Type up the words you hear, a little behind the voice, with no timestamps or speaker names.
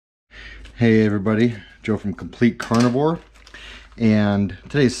Hey everybody, Joe from Complete Carnivore, and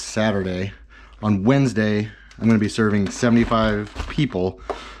today's Saturday. On Wednesday, I'm going to be serving 75 people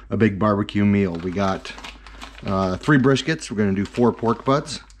a big barbecue meal. We got 3 briskets. We're going to do 4 pork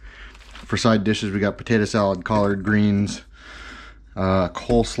butts. For side dishes, we got potato salad, collard greens,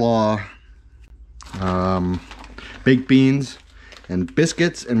 coleslaw, baked beans, and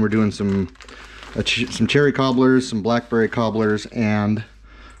biscuits. And we're doing some cherry cobblers, some blackberry cobblers, and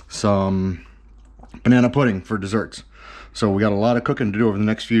some banana pudding for desserts. So we got a lot of cooking to do over the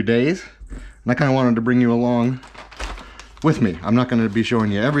next few days, and I kind of wanted to bring you along with me. I'm not going to be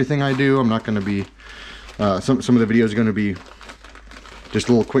showing you everything I do. I'm not going to be some of the videos are going to be just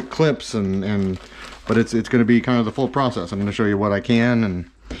little quick clips, but it's going to be kind of the full process. I'm going to show you what I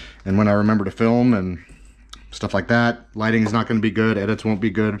can and when I remember to film and stuff like that. Lighting is not going to be good, edits won't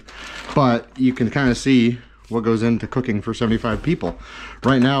be good, but you can kind of see what goes into cooking for 75 people.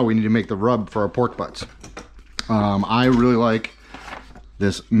 Right now we need to make the rub for our pork butts. I really like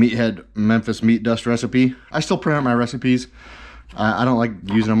this Meathead Memphis meat dust recipe. I still print out my recipes. I don't like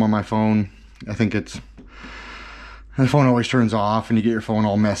using them on my phone. I think the phone always turns off and you get your phone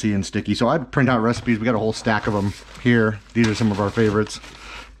all messy and sticky. So I print out recipes. We got a whole stack of them here. These are some of our favorites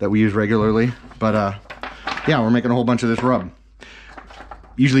that we use regularly. But yeah, we're making a whole bunch of this rub.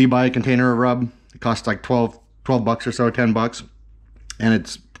 Usually you buy a container of rub. It costs like 12 bucks or so, 10 bucks, and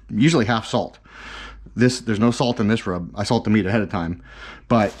it's usually half salt. There's no salt in this rub. I salt the meat ahead of time,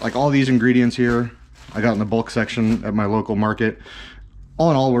 but like all these ingredients here I got in the bulk section at my local market. All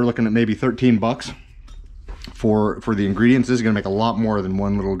in all, we're looking at maybe 13 bucks for the ingredients. This is gonna make a lot more than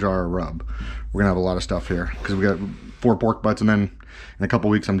one little jar of rub. We're gonna have a lot of stuff here because we got 4 pork butts, and then in a couple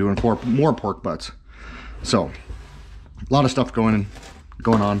weeks I'm doing 4 more pork butts. So a lot of stuff going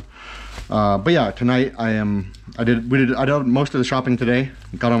on. But yeah, tonight I did most of the shopping today.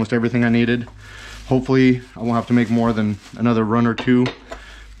 Got almost everything I needed. Hopefully I won't have to make more than another run or two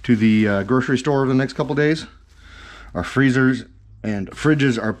to the grocery store over the next couple days. Our freezers and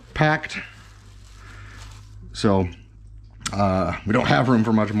fridges are packed, so we don't have room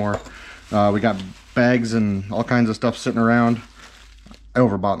for much more. We got bags and all kinds of stuff sitting around. I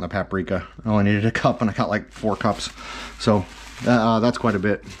overbought in the paprika. I only needed a cup and I got like 4 cups, so that's quite a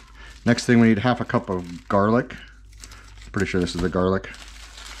bit. Next thing, we need half a cup of garlic. Pretty sure this is the garlic.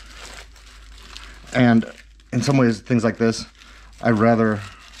 And in some ways, things like this, I'd rather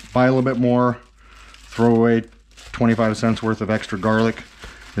buy a little bit more, throw away 25 cents worth of extra garlic,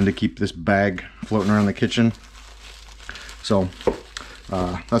 than to keep this bag floating around the kitchen. So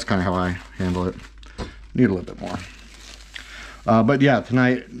that's kind of how I handle it. Need a little bit more. But yeah,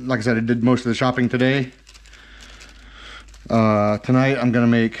 tonight, like I said, I did most of the shopping today. Tonight I'm gonna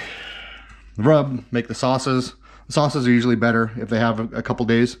make the rub, make the sauces. The sauces are usually better if they have a couple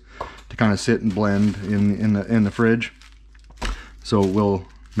days to kind of sit and blend in the fridge. So we'll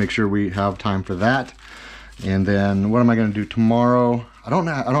make sure we have time for that. And then what am I gonna do tomorrow? I don't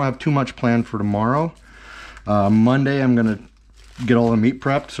have too much planned for tomorrow. Monday I'm gonna get all the meat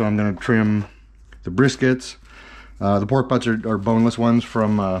prepped, so I'm gonna trim the briskets. The pork butts are boneless ones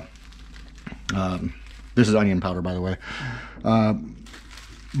from this is onion powder, by the way.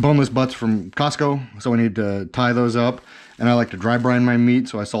 Boneless butts from Costco, so I need to tie those up. And I like to dry brine my meat,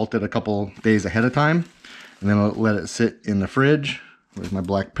 so I salt it a couple days ahead of time. And then I'll let it sit in the fridge. Where's my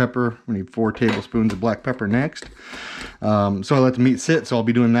black pepper? We need 4 tablespoons of black pepper next. So I let the meat sit, so I'll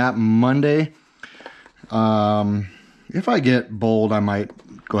be doing that Monday. If I get bold, I might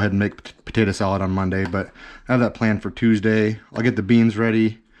go ahead and make potato salad on Monday, but I have that planned for Tuesday. I'll get the beans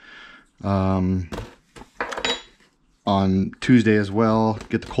ready on Tuesday as well.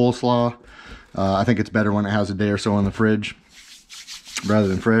 Get the coleslaw. I think it's better when it has a day or so in the fridge rather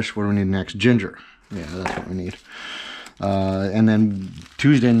than fresh. What do we need next? Ginger. Yeah, that's what we need. And then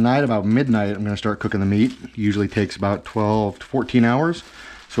Tuesday night, about midnight, I'm going to start cooking the meat. Usually takes about 12 to 14 hours.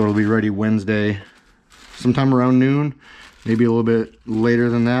 So it'll be ready Wednesday sometime around noon, maybe a little bit later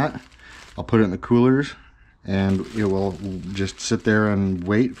than that. I'll put it in the coolers, and it will just sit there and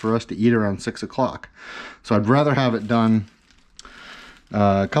wait for us to eat around 6 o'clock. So I'd rather have it done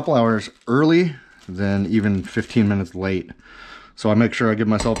a couple hours early than even 15 minutes late. So I make sure I give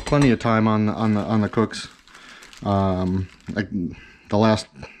myself plenty of time on the cooks. Like the last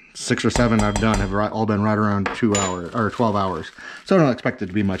 6 or 7 I've done have all been right around 2 hours or 12 hours. So I don't expect it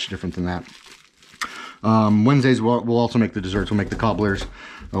to be much different than that. Wednesdays we'll also make the desserts. We'll make the cobblers.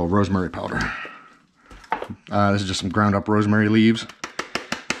 Oh, rosemary powder. This is just some ground up rosemary leaves.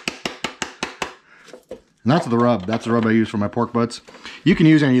 And that's the rub. That's the rub I use for my pork butts. You can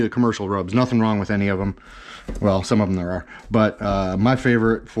use any of the commercial rubs. Nothing wrong with any of them. Well, some of them there are. But my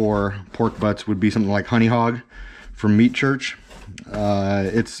favorite for pork butts would be something like Honey Hog from Meat Church.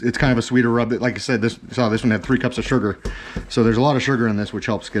 It's kind of a sweeter rub. Like I said, this one had 3 cups of sugar. So there's a lot of sugar in this, which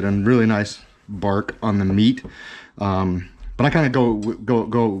helps get a really nice bark on the meat. But I kind of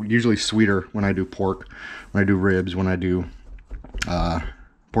go usually sweeter when I do pork, when I do ribs, when I do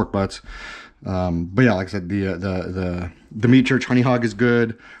pork butts. But yeah, like I said, the Meat Church Honey Hog is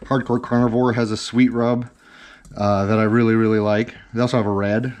good. Hardcore Carnivore has a sweet rub that I really like. They also have a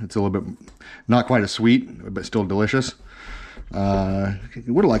red. It's a little bit not quite as sweet, but still delicious. Would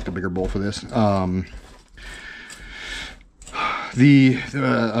have liked a bigger bowl for this.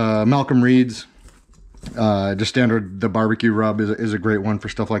 The Malcolm Reed's just standard, the barbecue rub is a great one for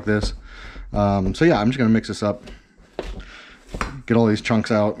stuff like this. So yeah, I'm just gonna mix this up, get all these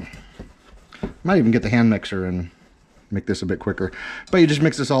chunks out. Might even get the hand mixer and make this a bit quicker. But you just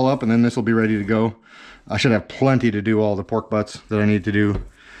mix this all up and then this will be ready to go. I should have plenty to do all the pork butts that I need to do.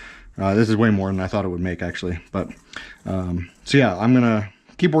 This is way more than I thought it would make, actually. But so yeah, I'm gonna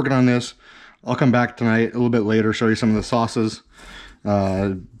keep working on this. I'll come back tonight a little bit later, show you some of the sauces.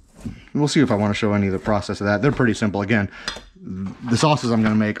 We'll see if I want to show any of the process of that. They're pretty simple. Again, the sauces I'm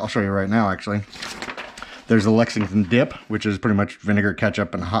gonna make, I'll show you right now, actually. There's the Lexington dip, which is pretty much vinegar,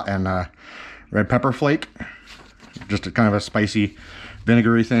 ketchup, and red pepper flake. Just a kind of a spicy,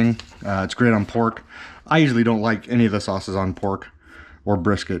 vinegary thing. It's great on pork. I usually don't like any of the sauces on pork or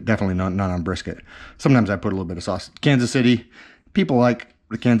brisket. Definitely none on brisket. Sometimes I put a little bit of sauce. Kansas City, people like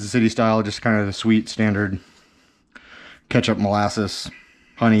the Kansas City style, just kind of the sweet, standard ketchup, molasses,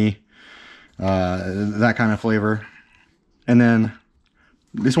 honey, that kind of flavor. And then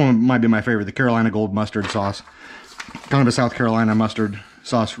this one might be my favorite, the Carolina Gold Mustard sauce. Kind of a South Carolina mustard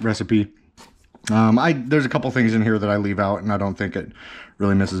sauce recipe. There's a couple things in here that I leave out, and I don't think it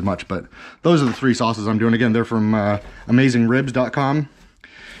really misses much, but those are the 3 sauces I'm doing. Again, they're from AmazingRibs.com.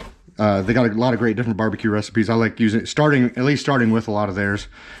 They got a lot of great different barbecue recipes. I like using, at least starting with a lot of theirs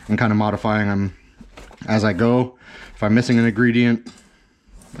and kind of modifying them as I go. If I'm missing an ingredient,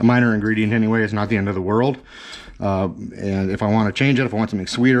 a minor ingredient anyway, it's not the end of the world. And if I want to change it, if I want something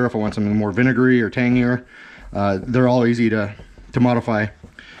sweeter, if I want something more vinegary or tangier, they're all easy to modify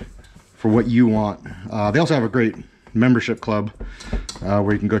for what you want. They also have a great membership club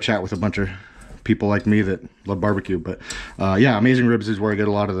where you can go chat with a bunch of people like me that love barbecue. But yeah, Amazing Ribs is where I get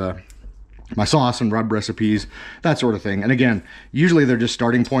a lot of my sauce and rub recipes, that sort of thing. And again, usually they're just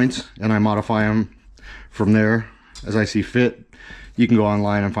starting points and I modify them from there as I see fit. You can go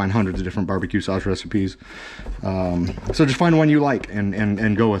online and find hundreds of different barbecue sauce recipes. So just find one you like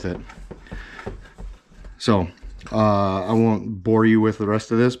and go with it. So I won't bore you with the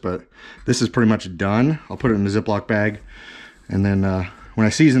rest of this, but this is pretty much done. I'll put it in a Ziploc bag, and then when I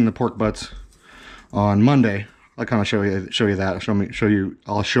season the pork butts on Monday, I'll kind of show you that.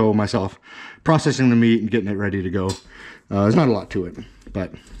 I'll show myself processing the meat and getting it ready to go. There's not a lot to it,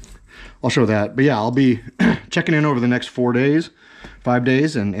 but I'll show that. But yeah, I'll be checking in over the next 5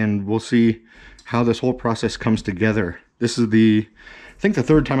 days, and we'll see how this whole process comes together. This is I think the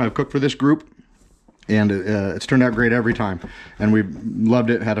 3rd time I've cooked for this group. And it's turned out great every time, and we loved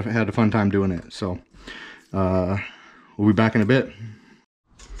it. Had a fun time doing it. So we'll be back in a bit.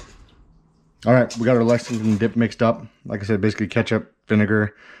 All right, we got our Lexington dip mixed up. Like I said, basically ketchup,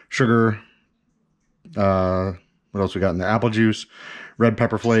 vinegar, sugar. What else we got in there? Apple juice, red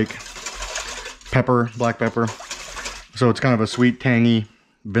pepper flake, black pepper. So it's kind of a sweet, tangy,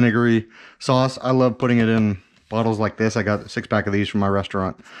 vinegary sauce. I love putting it in bottles like this. I got a 6-pack of these from my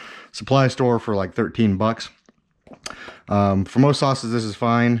restaurant supply store for like 13 bucks. For most sauces, this is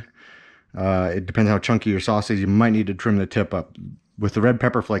fine. It depends how chunky your sauce is. You might need to trim the tip up. With the red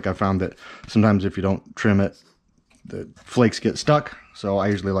pepper flake, I found that sometimes if you don't trim it, the flakes get stuck. So I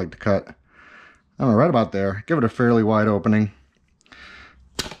usually like to cut, I don't know, right about there. Give it a fairly wide opening.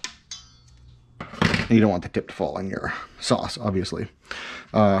 And you don't want the tip to fall on your sauce, obviously.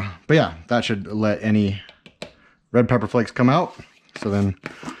 But yeah, that should let any red pepper flakes come out. So then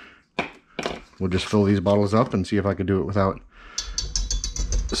we'll just fill these bottles up and see if I could do it without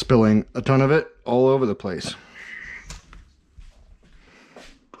spilling a ton of it all over the place.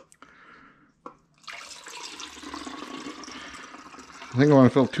 I think I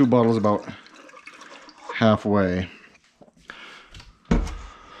want to fill 2 bottles about halfway,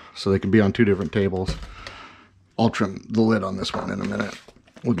 so they can be on 2 different tables. I'll trim the lid on this one in a minute.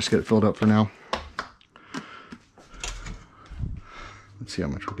 We'll just get it filled up for now. Let's see how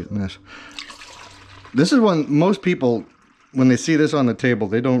much we're getting this. This is one, most people, when they see this on the table,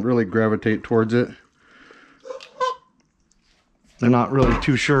 they don't really gravitate towards it. They're not really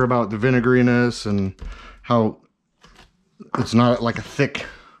too sure about the vinegariness and how it's not like a thick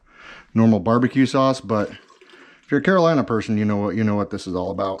normal barbecue sauce, but if you're a Carolina person, you know what this is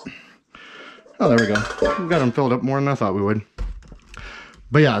all about. Oh, there we go. We got them filled up more than I thought we would.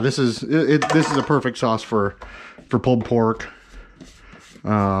 But yeah, this is a perfect sauce for pulled pork.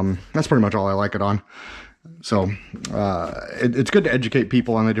 That's pretty much all I like it on. So it's good to educate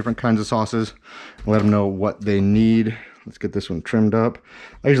people on the different kinds of sauces, let them know what they need. Let's get this one trimmed up.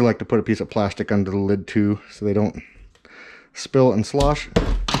 I usually like to put a piece of plastic under the lid too, so they don't spill and slosh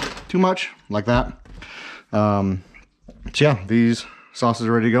too much like that. So yeah, these sauces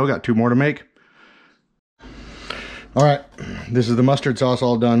are ready to go. Got 2 more to make. All right, this is the mustard sauce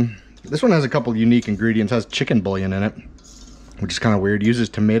all done. This one has a couple unique ingredients. It has chicken bouillon in it, which is kind of weird. It uses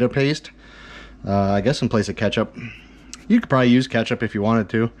tomato paste, I guess in place of ketchup. You could probably use ketchup if you wanted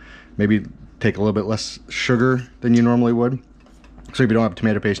to. Maybe take a little bit less sugar than you normally would. So if you don't have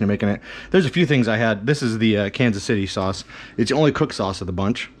tomato paste and you're making it. There's a few things I had. This is the Kansas City sauce. It's the only cooked sauce of the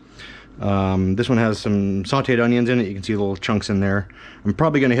bunch. This one has some sauteed onions in it. You can see little chunks in there. I'm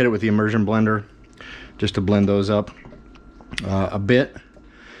probably going to hit it with the immersion blender just to blend those up a bit.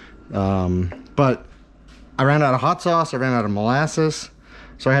 But I ran out of hot sauce. I ran out of molasses.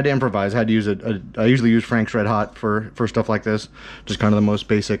 So I had to improvise. I had to use I usually use Frank's Red Hot for stuff like this. Just kind of the most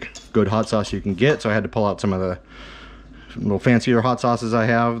basic good hot sauce you can get. So I had to pull out some of the little fancier hot sauces I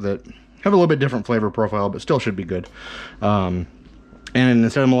have that have a little bit different flavor profile, but still should be good. And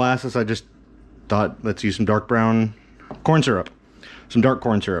instead of molasses, I just thought, let's use some dark brown corn syrup. Some dark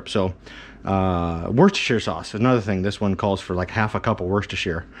corn syrup. So Worcestershire sauce, another thing. This one calls for like half a cup of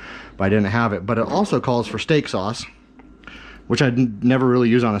Worcestershire, but I didn't have it. But it also calls for steak sauce, which I'd never really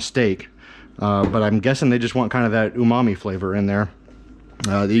use on a steak, but I'm guessing they just want kind of that umami flavor in there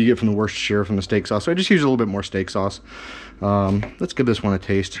that you get from the Worcestershire, from the steak sauce. So I just use a little bit more steak sauce. Let's give this one a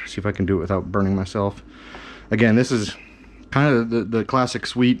taste, see if I can do it without burning myself. Again, this is kind of the classic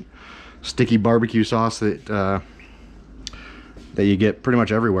sweet, sticky barbecue sauce that you get pretty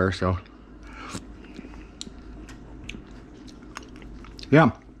much everywhere. So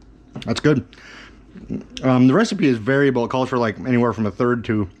yeah, that's good. The recipe is variable. It calls for like anywhere from 1/3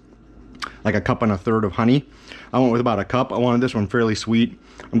 to like 1 1/3 cups of honey. I went with about 1 cup. I wanted this one fairly sweet.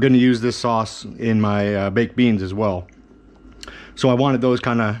 I'm going to use this sauce in my baked beans as well. So I wanted those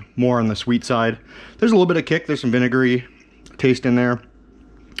kind of more on the sweet side. There's a little bit of kick. There's some vinegary taste in there.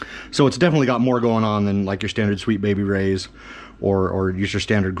 So it's definitely got more going on than like your standard Sweet Baby Ray's or use your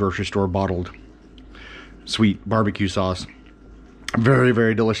standard grocery store bottled sweet barbecue sauce. Very,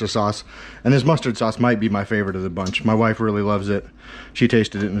 very delicious sauce. And this mustard sauce might be my favorite of the bunch. My wife really loves it. She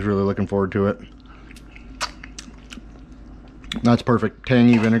tasted it and is really looking forward to it. That's perfect.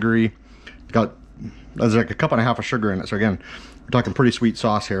 Tangy, vinegary. There's like 1.5 cups of sugar in it. So again, we're talking pretty sweet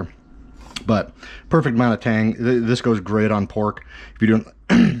sauce here. But perfect amount of tang. This goes great on pork. If you're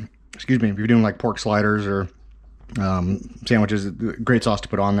doing, excuse me, if you're doing like pork sliders or sandwiches, great sauce to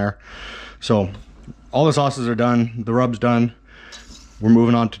put on there. So all the sauces are done. The rub's done. We're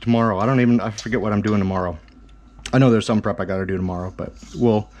moving on to tomorrow. I forget what I'm doing tomorrow. I know there's some prep I gotta do tomorrow, but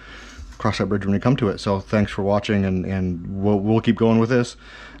we'll cross that bridge when we come to it. So thanks for watching, and we'll keep going with this.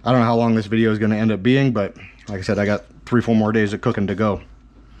 I don't know how long this video is gonna end up being, but like I said, I got 3-4 more days of cooking to go.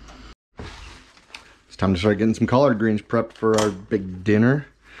 It's time to start getting some collard greens prepped for our big dinner.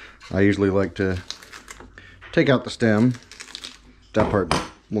 I usually like to take out the stem. That part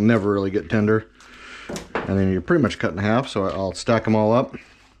will never really get tender. And then you're pretty much cut in half, so I'll stack them all up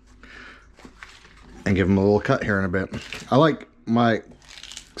and give them a little cut here in a bit.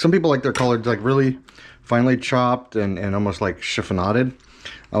 Some people like their collards like really finely chopped and almost like chiffonaded.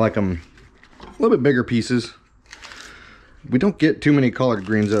 I like them a little bit bigger pieces. We don't get too many collard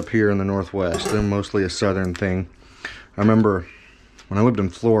greens up here in the Northwest. They're mostly a southern thing. I remember when I lived in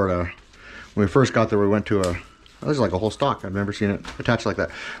Florida, when we first got there, we went to there's like a whole stalk. I've never seen it attached like that.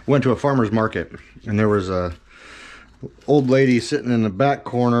 We went to a farmer's market, and there was a old lady sitting in the back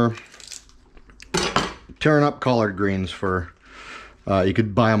corner tearing up collard greens for, you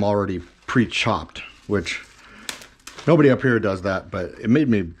could buy them already pre-chopped, which nobody up here does that, but it made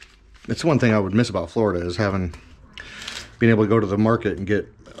me, it's one thing I would miss about Florida is being able to go to the market and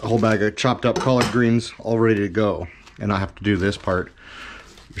get a whole bag of chopped up collard greens all ready to go and not have to do this part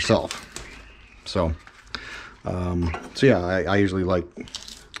yourself. So yeah, I usually like,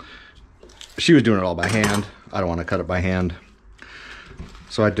 she was doing it all by hand. I don't want to cut it by hand.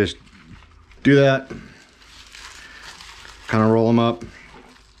 So I just do that, kind of roll them up,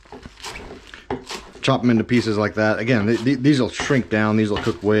 chop them into pieces like that. Again, these will shrink down. These will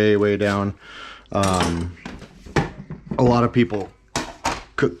cook way, way down. A lot of people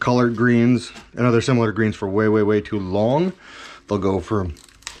cook collard greens and other similar greens for way too long, they'll go for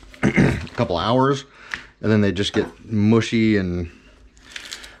a couple hours, and then they just get mushy, and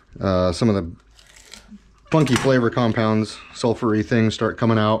some of the funky flavor compounds, sulfury things start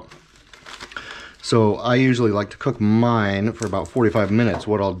coming out. So I usually like to cook mine for about 45 minutes.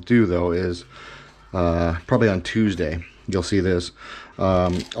 What I'll do though is probably on Tuesday, you'll see this,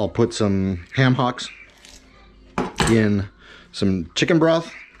 I'll put some ham hocks in some chicken broth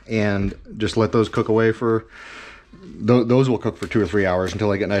and just let those cook away for, those will cook for 2 or 3 hours until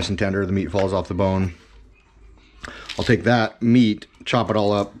they get nice and tender, the meat falls off the bone. I'll take that meat, chop it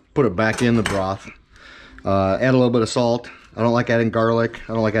all up, put it back in the broth, add a little bit of salt. I don't like adding garlic,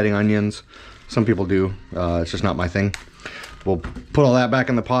 I don't like adding onions. Some people do, it's just not my thing. We'll put all that back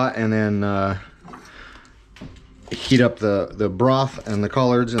in the pot and then heat up the broth and the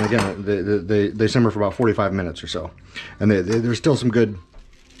collards, and again they simmer for about 45 minutes or so, and there's still some good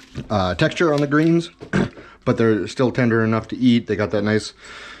texture on the greens, but they're still tender enough to eat. They got that nice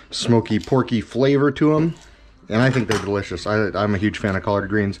smoky porky flavor to them, and I think they're delicious. I'm a huge fan of collard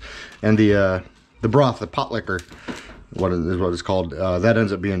greens, and the broth, the pot liquor, what it's called, that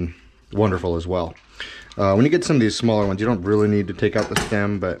ends up being wonderful as well. When you get some of these smaller ones, you don't really need to take out the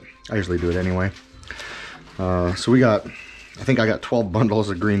stem, but I usually do it anyway. So I think I got 12 bundles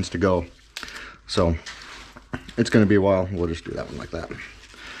of greens to go. So it's going to be a while. We'll just do that one like that.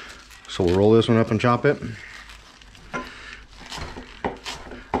 So we'll roll this one up and chop it.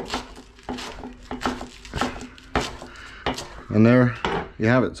 And there you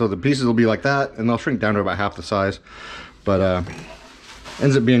have it. So the pieces will be like that, and they'll shrink down to about half the size. But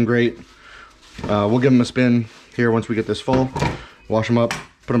ends up being great. We'll give them a spin here once we get this full. Wash them up,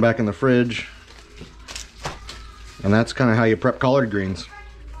 put them back in the fridge. And that's kind of how you prep collard greens.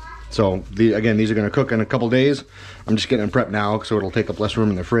 So again, these are going to cook in a couple days. I'm just getting them prepped now, so it'll take up less room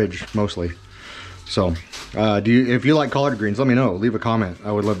in the fridge mostly. So if you like collard greens, let me know. Leave a comment.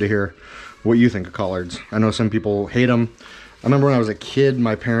 I would love to hear what you think of collards. I know some people hate them. I remember when I was a kid,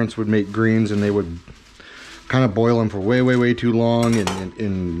 my parents would make greens and they would kind of boil them for way too long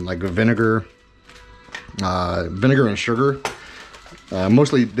in like vinegar and sugar.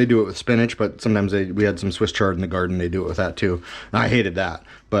 Mostly they do it with spinach, but sometimes we had some Swiss chard in the garden, they do it with that too. And I hated that,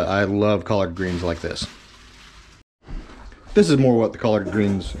 but I love collard greens like this. This is more what the collard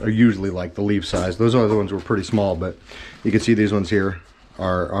greens are usually like, the leaf size. Those other ones were pretty small, but you can see these ones here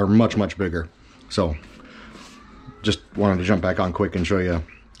are much bigger. So just wanted to jump back on quick and show you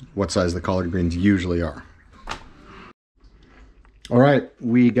what size the collard greens usually are. All right,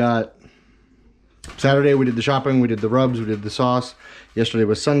 we got Saturday, we did the shopping, we did the rubs, we did the sauce. Yesterday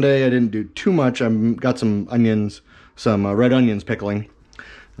was Sunday. I didn't do too much. I got some onions, some red onions pickling.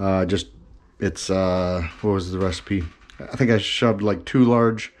 It's what was the recipe? I think I shoved like 2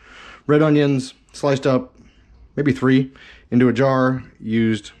 large red onions, sliced up, maybe 3, into a jar.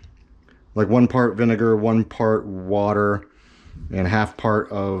 Used like 1 part vinegar, 1 part water, and ½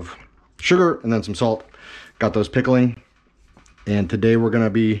 part of sugar, and then some salt. Got those pickling. And today we're gonna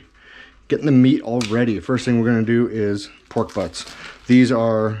be getting the meat all ready. First thing we're gonna do is pork butts. These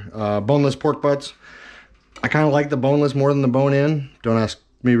are boneless pork butts. I kind of like the boneless more than the bone-in. Don't ask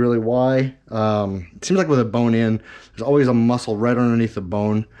me really why. It seems like with a bone-in, there's always a muscle right underneath the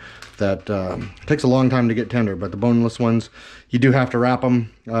bone that takes a long time to get tender. But the boneless ones, you do have to wrap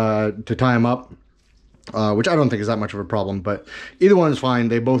them to tie them up, which I don't think is that much of a problem. But either one is fine.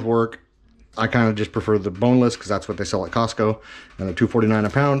 They both work. I kind of just prefer the boneless because that's what they sell at Costco, and they're $2.49 a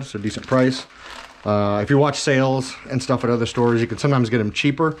pound, so decent price. If you watch sales and stuff at other stores, you can sometimes get them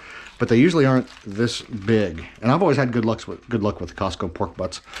cheaper, but they usually aren't this big. And I've always had good luck with the Costco pork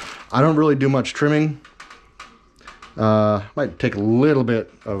butts. I don't really do much trimming. Might take a little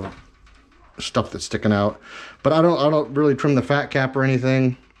bit of stuff that's sticking out, but I don't really trim the fat cap or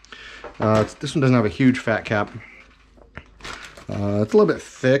anything. This one doesn't have a huge fat cap. It's a little bit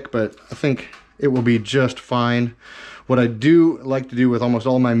thick, but I think it will be just fine. What I do like to do with almost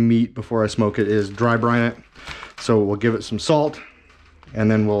all my meat before I smoke it is dry brine it. So we'll give it some salt,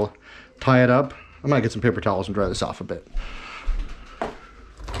 and then we'll tie it up. I might get some paper towels and dry this off a bit.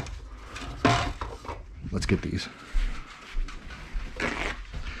 Let's get these.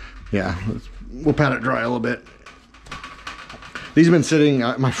 Yeah, we'll pat it dry a little bit. These have been sitting,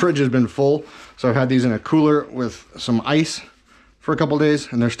 my fridge has been full, so I've had these in a cooler with some ice for a couple days,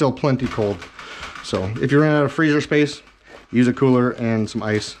 and they're still plenty cold. So if you run out of freezer space, use a cooler and some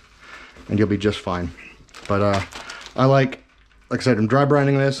ice and you'll be just fine. But I like I said, I'm dry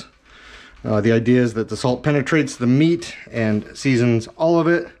brining this. The idea is that the salt penetrates the meat and seasons all of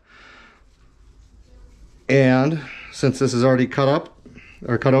it. And since this is already cut up,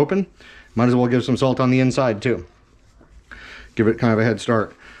 or cut open, might as well give some salt on the inside too. Give it kind of a head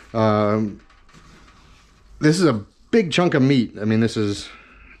start. This is a big chunk of meat. I mean, this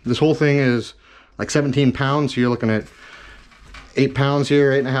whole thing is like 17 pounds. So you're looking at 8 pounds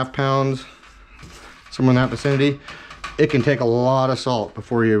here, 8.5 pounds, somewhere in that vicinity. It can take a lot of salt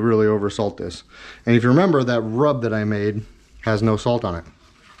before you really over salt this. And if you remember, that rub that I made has no salt on it.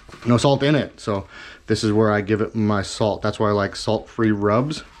 No salt in it. So this is where I give it my salt. That's why I like salt-free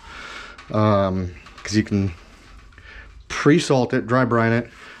rubs. Because you can pre-salt it, dry brine it,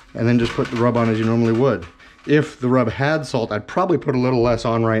 and then just put the rub on as you normally would. If the rub had salt, I'd probably put a little less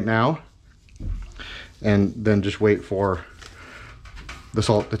on right now and then just wait for the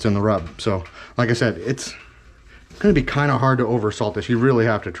salt that's in the rub. So like I said, it's gonna be kind of hard to over salt this. You really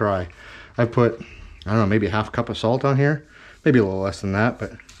have to try. I've put, I don't know, maybe a half cup of salt on here, maybe a little less than that,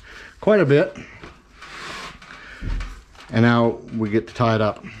 but quite a bit. And now we get to tie it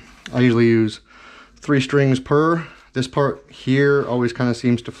up. I usually use 3 strings per. This part here always kind of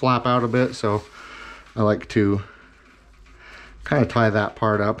seems to flap out a bit, so I like to kind of tie that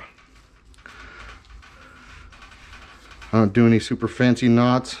part up. I don't do any super fancy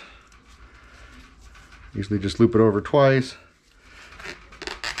knots. Usually just loop it over twice.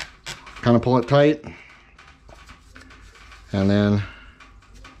 Kind of pull it tight. And then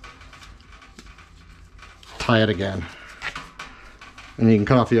tie it again. And you can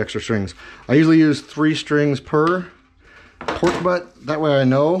cut off the extra strings. I usually use 3 strings per pork butt. That way I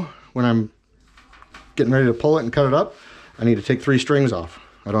know when I'm getting ready to pull it and cut it up, I need to take 3 strings off.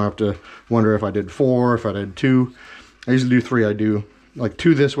 I don't have to wonder if I did 4, if I did 2. I usually do 3. I do like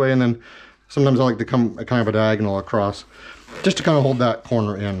 2 this way, and then sometimes I like to come kind of a diagonal across just to kind of hold that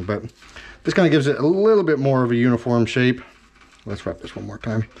corner in. But this kind of gives it a little bit more of a uniform shape. Let's wrap this one more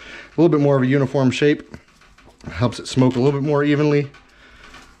time. A little bit more of a uniform shape. Helps it smoke a little bit more evenly.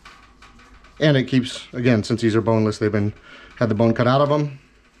 And it keeps, again, since these are boneless, they've had the bone cut out of them.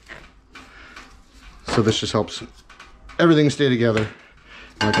 So this just helps everything stay together.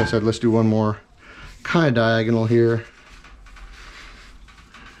 Like I said, let's do one more kind of diagonal here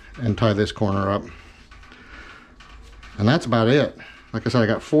and tie this corner up. And that's about it. Like I said, I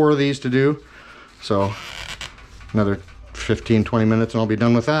got 4 of these to do. So another 15-20 minutes and I'll be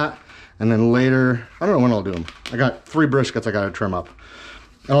done with that. And then later, I don't know when I'll do them. I got 3 briskets I got to trim up.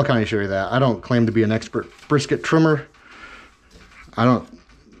 And I'll kind of show you that. I don't claim to be an expert brisket trimmer. I don't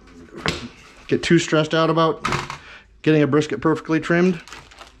get too stressed out about getting a brisket perfectly trimmed.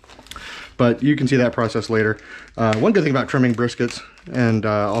 But you can see that process later. One good thing about trimming briskets, and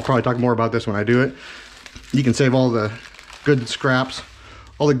I'll probably talk more about this when I do it, you can save all the good scraps,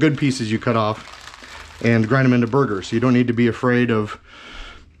 all the good pieces you cut off, and grind them into burgers. So you don't need to be afraid of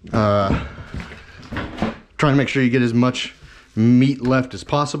trying to make sure you get as much meat left as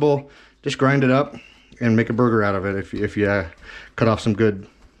possible. Just grind it up and make a burger out of it if you cut off some good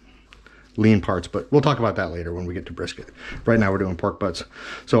lean parts. But we'll talk about that later when we get to brisket. Right now we're doing pork butts.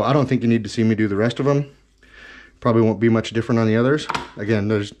 So I don't think you need to see me do the rest of them. Probably won't be much different on the others. Again,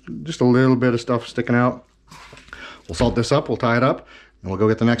 there's just a little bit of stuff sticking out. We'll salt this up, we'll tie it up, and we'll go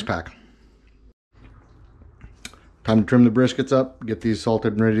get the next pack. Time to trim the briskets up, get these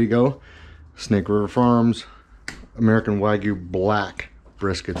salted and ready to go. Snake River Farms American Wagyu black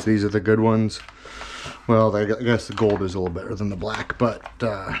briskets. These are the good ones. Well, I guess the gold is a little better than the black, but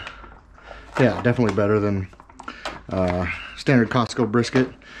yeah, definitely better than standard Costco brisket.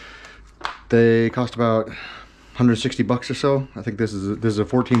 They cost about 160 bucks or so. I think this is a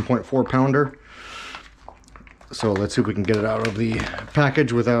 14.4 pounder. So let's see if we can get it out of the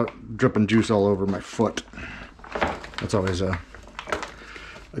package without dripping juice all over my foot. That's always a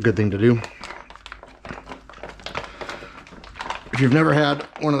good thing to do. If you've never had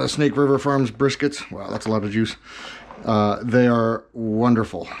one of the Snake River Farms briskets, wow, that's a lot of juice. They are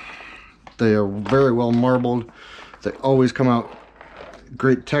wonderful. They are very well marbled. They always come out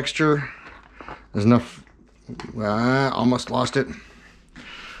great texture. There's enough, almost lost it.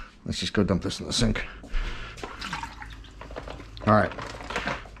 Let's just go dump this in the sink. All right,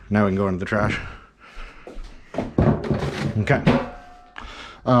 now we can go into the trash. Okay.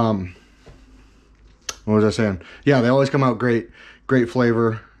 What was I saying? Yeah, they always come out great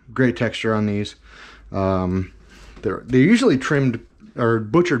flavor, great texture on these. They're usually trimmed or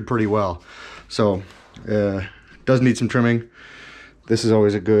butchered pretty well, so does need some trimming. This is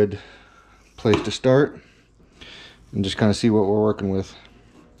always a good place to start and just kind of see what we're working with.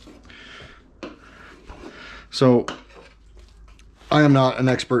 So I am not an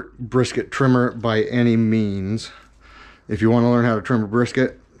expert brisket trimmer by any means. If you want to learn how to trim a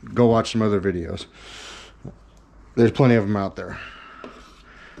brisket, go watch some other videos. There's plenty of them out there.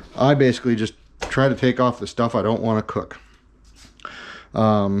 I basically just try to take off the stuff I don't want to cook.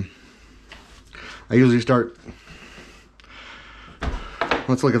 I usually start,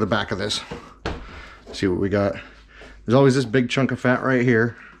 let's look at the back of this, see what we got. There's always this big chunk of fat right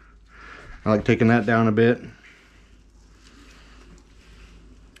here. I like taking that down a bit.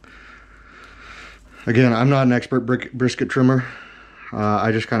 Again, I'm not an expert brisket trimmer.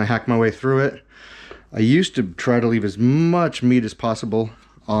 I just kind of hack my way through it. I used to try to leave as much meat as possible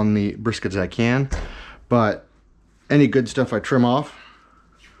on the briskets as I can, but any good stuff I trim off,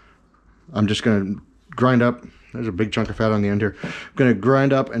 I'm just going to grind up. There's a big chunk of fat on the end here. I'm going to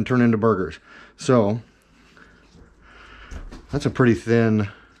grind up and turn into burgers. So that's a pretty thin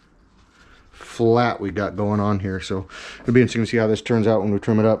flat we got going on here. So it'll be interesting to see how this turns out when we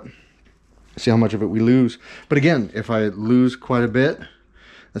trim it up. See how much of it we lose. But again, if I lose quite a bit,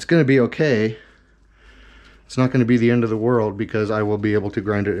 that's going to be okay. It's not going to be the end of the world because I will be able to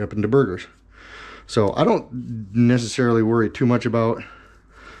grind it up into burgers. So I don't necessarily worry too much about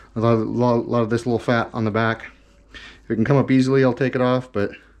a lot of this little fat on the back. If it can come up easily, I'll take it off,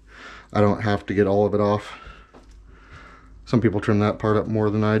 but I don't have to get all of it off. Some people trim that part up more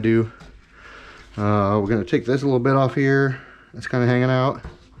than I do. We're going to take this a little bit off here. It's kind of hanging out.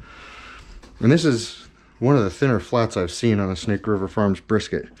 And this is one of the thinner flats I've seen on a Snake River Farms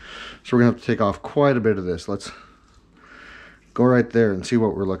brisket. So we're going to have to take off quite a bit of this. Let's go right there and see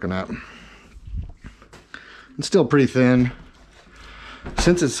what we're looking at. It's still pretty thin.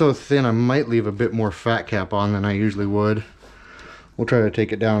 Since it's so thin, I might leave a bit more fat cap on than I usually would. We'll try to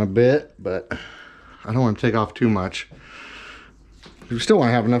take it down a bit, but I don't want to take off too much. We still want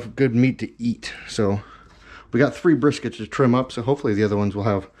to have enough good meat to eat. So we got 3 briskets to trim up, so hopefully the other ones will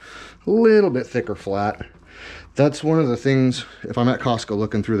have a little bit thicker flat. That's one of the things, if I'm at Costco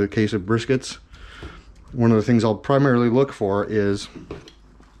looking through the case of briskets, one of the things I'll primarily look for is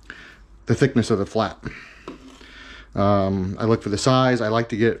the thickness of the flat. I look for the size. I like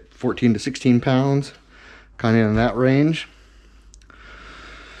to get 14 to 16 pounds, kind of in that range.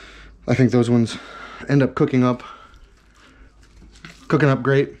 I think those ones end up cooking up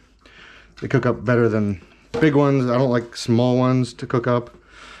great. They cook up better than big ones. I don't like small ones to cook up.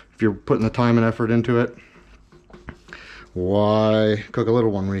 If you're putting the time and effort into it, why cook a little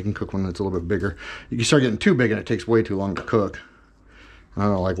one when you can cook one that's a little bit bigger? You can start getting too big and it takes way too long to cook. I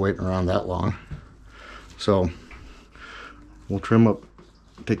don't like waiting around that long. So we'll trim up,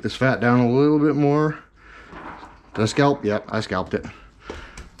 take this fat down a little bit more. Did I scalp? Yep, I scalped it.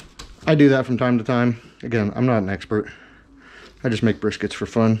 I do that from time to time. Again, I'm not an expert. I just make briskets for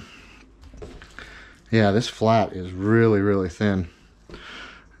fun. Yeah, this flat is really, really thin.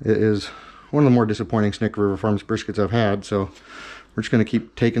 It is one of the more disappointing Snake River Farms briskets I've had, so we're just going to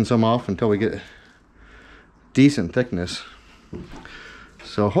keep taking some off until we get decent thickness.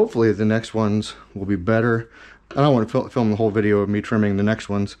 So hopefully the next ones will be better. I don't want to film the whole video of me trimming the next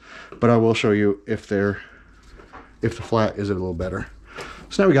ones, but I will show you if the flat is a little better.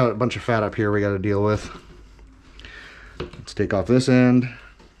 So now we got a bunch of fat up here we got to deal with. Let's take off this end.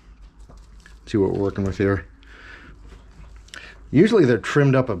 See what we're working with here. Usually they're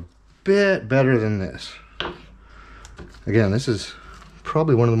trimmed up a bit better than this. Again, this is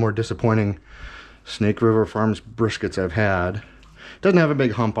probably one of the more disappointing Snake River Farms briskets I've had. Doesn't have a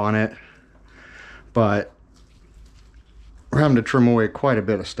big hump on it, but we're having to trim away quite a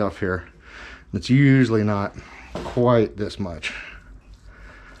bit of stuff here. It's usually not quite this much.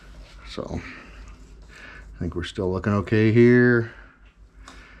 So I think we're still looking okay here.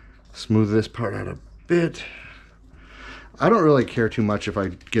 Smooth this part out a bit. I don't really care too much if I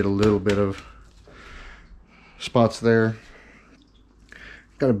get a little bit of spots there.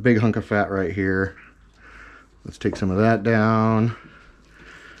 Got a big hunk of fat right here. Let's take some of that down.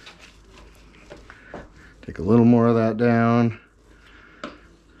 Take a little more of that down.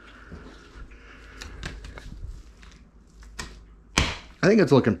 I think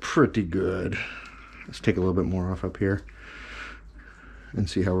it's looking pretty good. Let's take a little bit more off up here and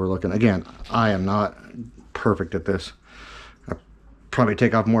see how we're looking. Again, I am not perfect at this. I probably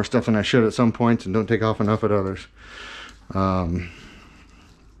take off more stuff than I should at some points and don't take off enough at others. Try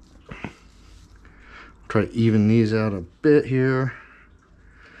to even these out a bit here.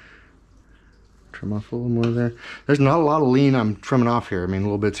 Trim off a little more there. There's not a lot of lean I'm trimming off here. I mean,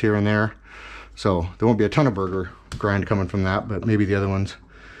 little bits here and there. So there won't be a ton of burger grind coming from that, but maybe the other ones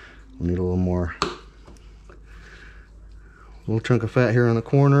will need a little more. A little chunk of fat here on the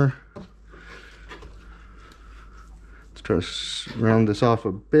corner. Let's try to round this off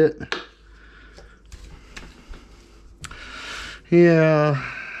a bit. Yeah.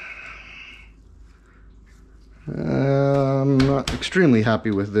 I'm not extremely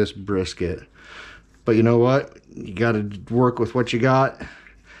happy with this brisket, but you know what? You got to work with what you got.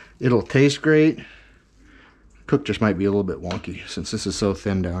 It'll taste great. Cook just might be a little bit wonky since this is so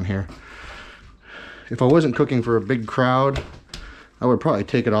thin down here. If I wasn't cooking for a big crowd, I would probably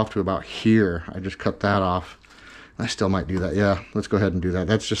take it off to about here. I just cut that off. I still might do that. Yeah, let's go ahead and do that.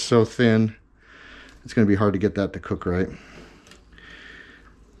 That's just so thin. It's going to be hard to get that to cook right.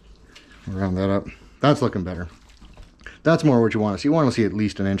 Round that up. That's looking better. That's more what you want to see. You want to see at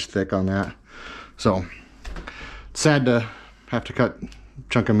least an inch thick on that. So, it's sad to have to cut a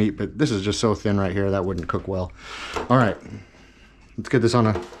chunk of meat, but this is just so thin right here that wouldn't cook well. All right, let's get this on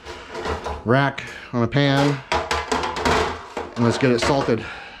a rack, on a pan, and let's get it salted.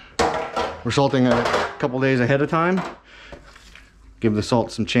 We're salting a couple days ahead of time. Give the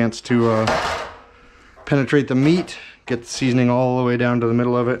salt some chance to penetrate the meat, get the seasoning all the way down to the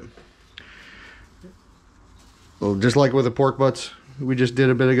middle of it. Well, just like with the pork butts we just did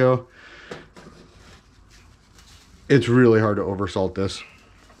a bit ago, it's really hard to oversalt this.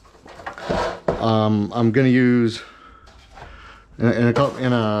 I'm gonna use when I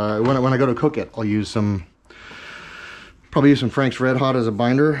go to cook it, I'll use probably use some Frank's Red Hot as a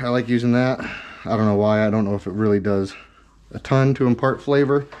binder. I like using that. I don't know why. I don't know if it really does a ton to impart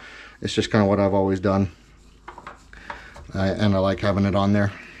flavor. It's just kind of what I've always done, and I like having it on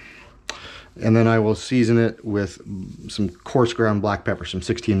there. And then I will season it with some coarse ground black pepper, some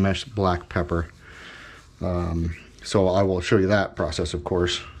 16 mesh black pepper. So I will show you that process, of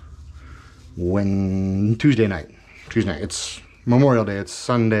course, Tuesday night. It's Memorial Day. It's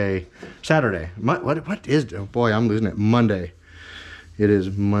Saturday. What is, oh boy, I'm losing it. Monday. It is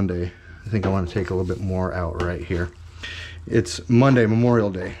Monday. I think I want to take a little bit more out right here. It's Monday, Memorial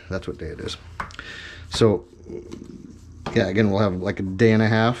Day. That's what day it is. So, yeah, again, we'll have like a day and a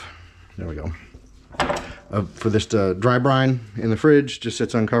half. There we go. For this to dry brine in the fridge, just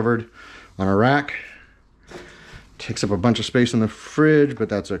sits uncovered on a rack. Takes up a bunch of space in the fridge, but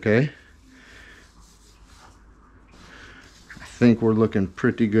that's okay. I think we're looking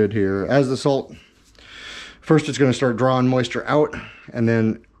pretty good here. As the salt, first it's going to start drawing moisture out, and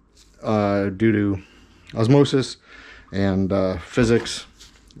then due to osmosis and physics,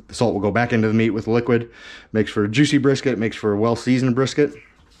 the salt will go back into the meat with liquid. Makes for a juicy brisket, makes for a well-seasoned brisket.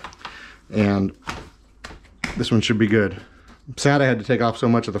 And this one should be good. I'm sad I had to take off so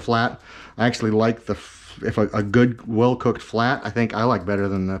much of the flat. I actually like if a good, well-cooked flat, I think I like better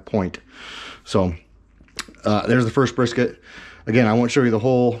than the point. So there's the first brisket. Again, I won't show you the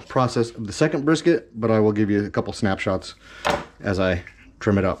whole process of the second brisket, but I will give you a couple snapshots as I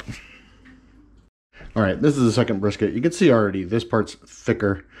trim it up. All right, this is the second brisket. You can see already this part's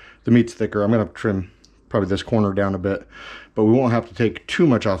thicker. The meat's thicker. I'm gonna trim probably this corner down a bit, but we won't have to take too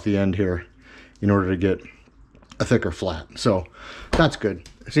much off the end here in order to get a thicker flat. So that's good.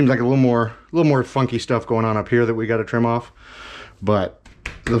 It seems like a little more funky stuff going on up here that we got to trim off, but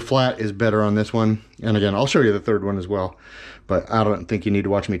the flat is better on this one. And again, I'll show you the third one as well, but I don't think you need to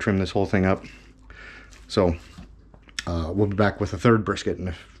watch me trim this whole thing up. So we'll be back with the third brisket in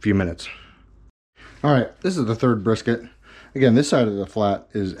a few minutes. All right, this is the third brisket. Again, this side of the flat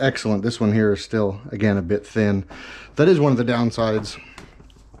is excellent. This one here is still, again, a bit thin. That is one of the downsides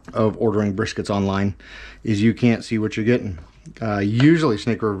of ordering briskets online, is you can't see what you're getting. Usually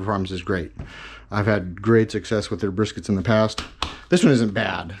Snake River Farms is great. I've had great success with their briskets in the past. This one isn't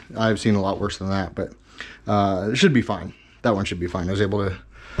bad. I've seen a lot worse than that, but it should be fine. That one should be fine. I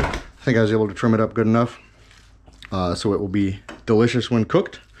think I was able to trim it up good enough. So it will be delicious when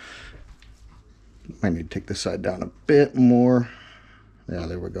cooked. Might need to take this side down a bit more. Yeah,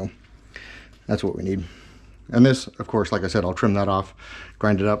 there we go. That's what we need. And this, of course, like I said, I'll trim that off,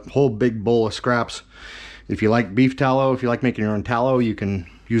 grind it up. Whole big bowl of scraps. If you like beef tallow, if you like making your own tallow, you can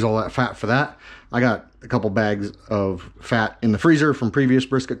use all that fat for that. I got a couple bags of fat in the freezer from previous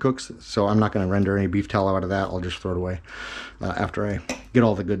brisket cooks, so I'm not going to render any beef tallow out of that. I'll just throw it away after I get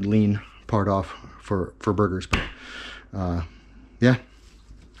all the good lean part off for burgers. But yeah,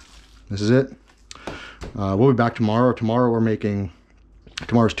 this is it. We'll be back tomorrow. Tomorrow's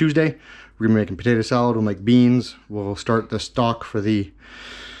Tuesday. We're gonna be making potato salad. We'll make beans. We'll start the stock for the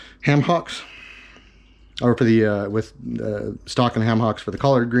ham hocks, or for the stock and ham hocks for the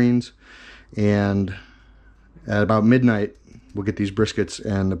collard greens. And at about midnight, we'll get these briskets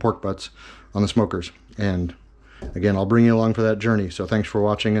and the pork butts on the smokers. And again, I'll bring you along for that journey. So thanks for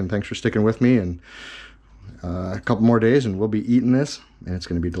watching, and thanks for sticking with me. And a couple more days, and we'll be eating this, and it's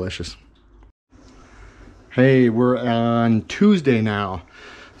gonna be delicious. Hey, we're on Tuesday now.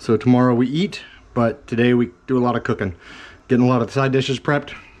 So tomorrow we eat, but today we do a lot of cooking. Getting a lot of the side dishes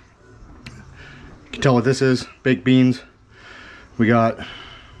prepped. You can tell what this is, baked beans. We got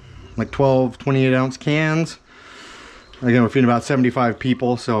like 12, 28 ounce cans. Again, we're feeding about 75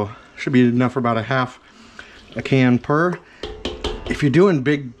 people, so should be enough for about a can per. If you're doing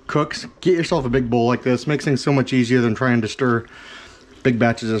big cooks, get yourself a big bowl like this. Makes things so much easier than trying to stir big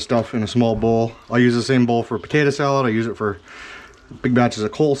batches of stuff in a small bowl. I'll use the same bowl for potato salad. I use it for big batches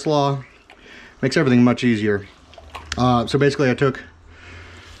of coleslaw. Makes everything much easier. So basically I took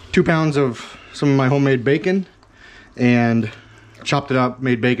 2 pounds of some of my homemade bacon and chopped it up,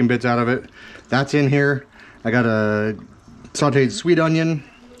 made bacon bits out of it. That's in here. I got a sauteed sweet onion.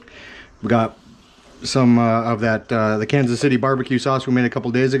 We got some of that the Kansas City barbecue sauce we made a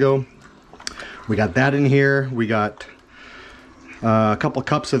couple days ago. We got that in here. We got a couple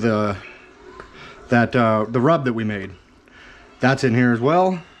cups of the rub that we made. That's in here as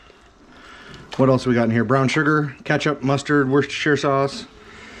well. What else we got in here? Brown sugar, ketchup, mustard, Worcestershire sauce.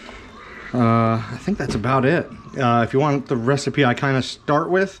 I think that's about it. If you want the recipe I kind of start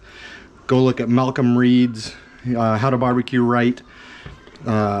with, go look at Malcolm Reed's How to Barbecue Right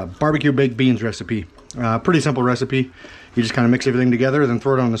barbecue baked beans recipe. Pretty simple recipe. You just kind of mix everything together, then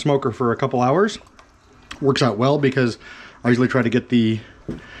throw it on the smoker for a couple hours. Works out well because I usually try to get the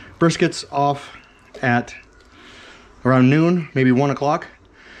briskets off at around noon, maybe 1 o'clock.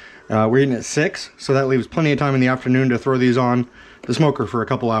 We're eating at 6, so that leaves plenty of time in the afternoon to throw these on the smoker for a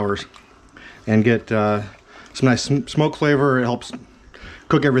couple hours and get some nice smoke flavor. It helps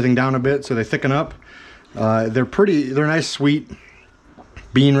cook everything down a bit so they thicken up. They're nice sweet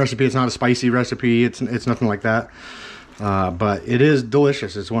bean recipe. It's not a spicy recipe. It's nothing like that. But it is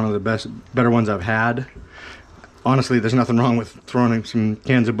delicious. It's one of the better ones I've had. Honestly, there's nothing wrong with throwing some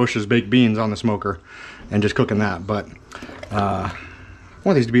cans of Bush's baked beans on the smoker and just cooking that. But I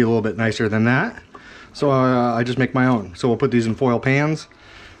want these to be a little bit nicer than that. So I just make my own. So we'll put these in foil pans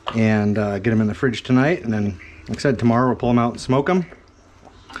and get them in the fridge tonight. And then, like I said, tomorrow we'll pull them out and smoke them.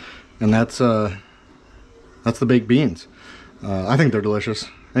 And that's the baked beans. I think they're delicious.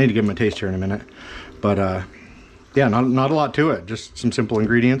 I need to give them a taste here in a minute. But yeah, not a lot to it. Just some simple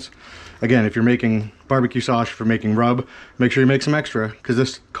ingredients. Again, if you're making barbecue sauce, if you're making rub, make sure you make some extra, because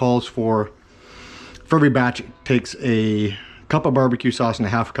this calls for every batch it takes a cup of barbecue sauce and a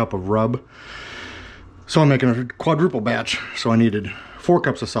half cup of rub. So I'm making a quadruple batch, so I needed 4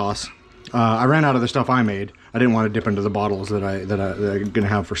 cups of sauce. I ran out of the stuff I made. I didn't want to dip into the bottles that I'm gonna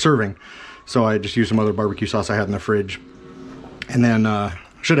have for serving, so I just used some other barbecue sauce I had in the fridge, and then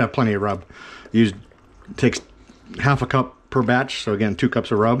should have plenty of rub. Takes half a cup per batch, so again 2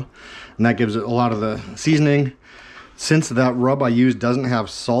 cups of rub, and that gives it a lot of the seasoning. Since that rub I use doesn't have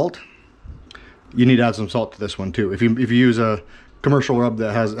salt, you need to add some salt to this one too. If you use a commercial rub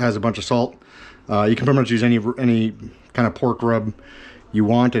that has a bunch of salt, you can pretty much use any kind of pork rub you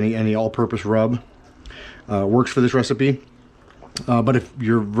want, any all-purpose rub works for this recipe. But if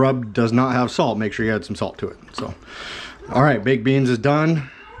your rub does not have salt, make sure you add some salt to it. So, all right, baked beans is done.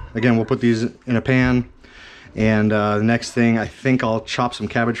 Again, we'll put these in a pan, and the next thing, I think I'll chop some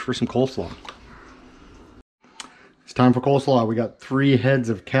cabbage for some coleslaw. It's time for coleslaw. We got 3 heads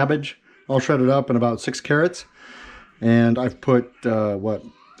of cabbage all shredded up and about 6 carrots, and I've put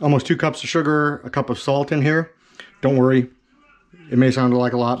almost 2 cups of sugar, a cup of salt in here. Don't worry, it may sound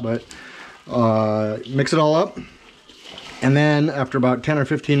like a lot, but mix it all up, and then after about 10 or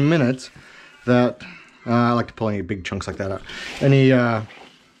 15 minutes, I like to pull any big chunks like that out.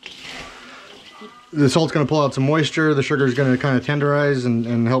 The salt's going to pull out some moisture. The sugar is going to kind of tenderize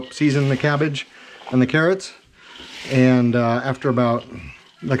and help season the cabbage and the carrots. And after about,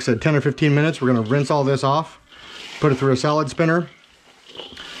 like I said, 10 or 15 minutes, we're going to rinse all this off, put it through a salad spinner.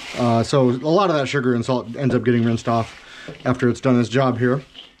 So a lot of that sugar and salt ends up getting rinsed off after it's done its job here.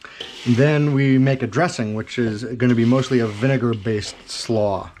 And then we make a dressing, which is going to be mostly a vinegar-based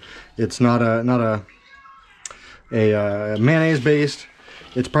slaw. It's not a mayonnaise-based.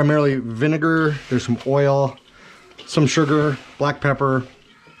 It's primarily vinegar. There's some oil, some sugar, black pepper,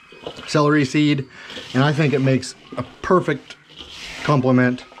 celery seed, and I think it makes a perfect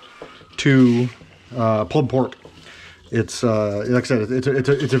complement to pulled pork. It's like I said,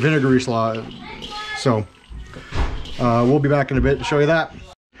 it's a vinegary slaw. So we'll be back in a bit to show you that.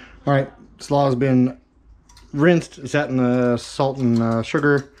 All right, slaw has been rinsed, sat in the salt and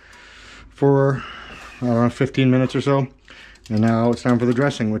sugar for I don't know, 15 minutes or so. And now it's time for the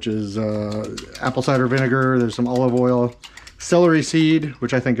dressing, which is apple cider vinegar. There's some olive oil, celery seed,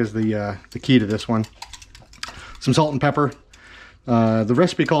 which I think is the key to this one. Some salt and pepper. The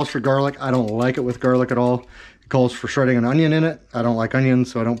recipe calls for garlic. I don't like it with garlic at all. It calls for shredding an onion in it. I don't like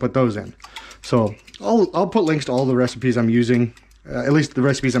onions, so I don't put those in. So I'll put links to all the recipes I'm using, at least the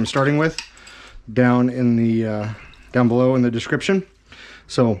recipes I'm starting with. down in the down below in the description.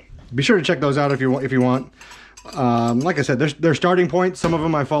 So be sure to check those out if you want. Like I said, they're starting points. Some of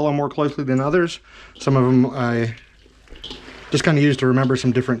them I follow more closely than others. Some of them I just kind of use to remember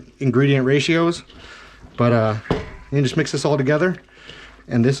some different ingredient ratios. But you can just mix this all together,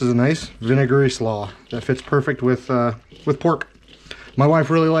 and this is a nice vinegary slaw that fits perfect with pork. My wife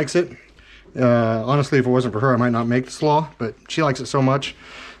really likes it. Honestly, if it wasn't for her, I might not make the slaw, but she likes it so much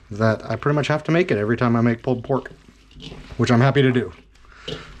that I pretty much have to make it every time I make pulled pork, which I'm happy to do.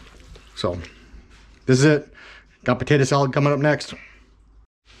 So this is it. Got potato salad coming up next.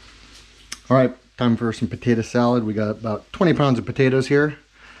 All right, time for some potato salad. We got about 20 pounds of potatoes here.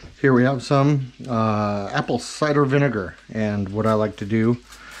 Here we have some apple cider vinegar, and what I like to do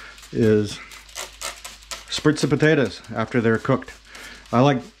is spritz the potatoes after they're cooked. I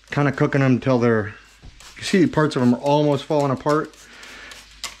like kind of cooking them until they're, you see parts of them are almost falling apart.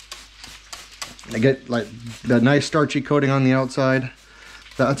 They get like that nice starchy coating on the outside.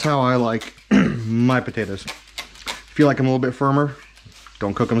 That's how I like my potatoes. If you like them a little bit firmer,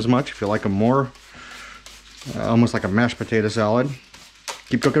 don't cook them as much. If you like them more, almost like a mashed potato salad,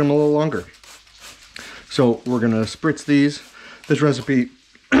 keep cooking them a little longer. So we're gonna spritz these. This recipe,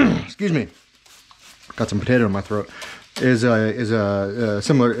 excuse me, got some potato in my throat, is a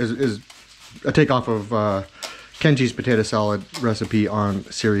takeoff of Kenji's potato salad recipe on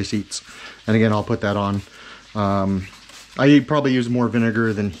Serious Eats. And again, I'll put that on. I probably use more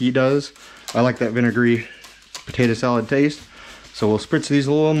vinegar than he does. I like that vinegary potato salad taste. So we'll spritz these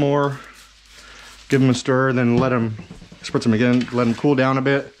a little more, give them a stir, then let them, spritz them again, let them cool down a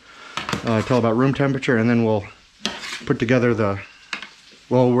bit till about room temperature, and then we'll put together the,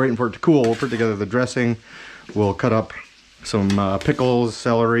 while we're waiting for it to cool, we'll put together the dressing. We'll cut up some pickles,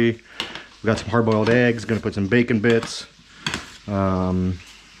 celery. We got some hard-boiled eggs. Gonna put some bacon bits. I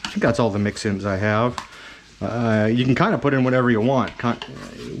think that's all the mix-ins I have. You can kind of put in whatever you want.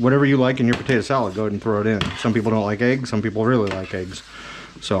 Whatever you like in your potato salad, go ahead and throw it in. Some people don't like eggs. Some people really like eggs.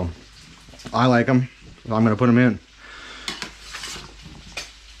 So I like them. So I'm gonna put them in.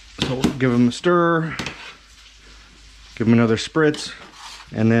 So we'll give them a stir. Give them another spritz,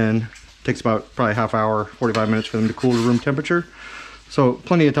 and then it takes about probably half hour, 45 minutes for them to cool to room temperature. So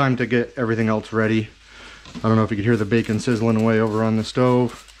plenty of time to get everything else ready. I don't know if you could hear the bacon sizzling away over on the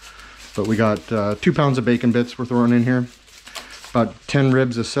stove, but we got 2 pounds of bacon bits we're throwing in here. About 10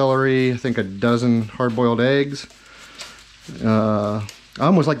 ribs of celery, I think a dozen hard-boiled eggs. I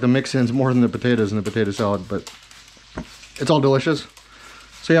almost like the mix-ins more than the potatoes in the potato salad, but it's all delicious.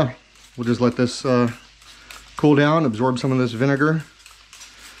 So yeah, we'll just let this cool down, absorb some of this vinegar,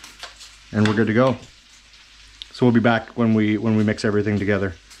 and we're good to go. So we'll be back when we mix everything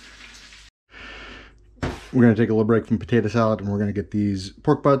together. We're gonna take a little break from potato salad, and we're gonna get these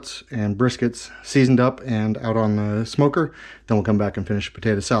pork butts and briskets seasoned up and out on the smoker. Then we'll come back and finish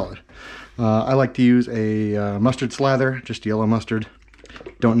potato salad. I like to use a mustard slather, just yellow mustard.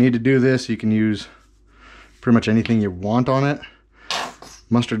 Don't need to do this. You can use pretty much anything you want on it.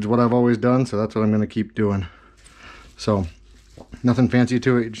 Mustard's what I've always done, so that's what I'm gonna keep doing. So nothing fancy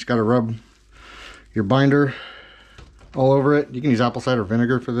to it. You just gotta rub your binder all over it. You can use apple cider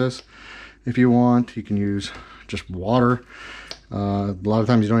vinegar for this if you want. You can use just water. A lot of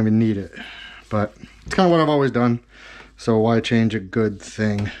times you don't even need it, but it's kind of what I've always done, so why change a good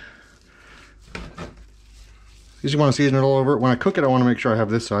thing? You just want to season it all over. When I cook it, I want to make sure I have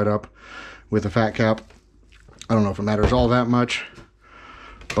this side up with a fat cap. I don't know if it matters all that much,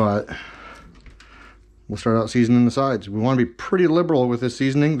 but we'll start out seasoning the sides. We want to be pretty liberal with this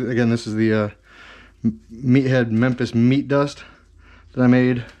seasoning. Again, this is the Meathead Memphis meat dust that I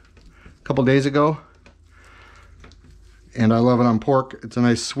made a couple days ago, and I love it on pork. It's a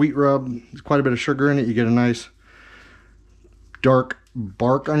nice sweet rub. There's quite a bit of sugar in it. You get a nice dark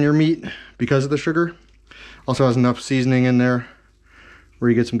bark on your meat because of the sugar. Also has enough seasoning in there where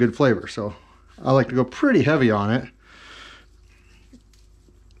you get some good flavor. So I like to go pretty heavy on it.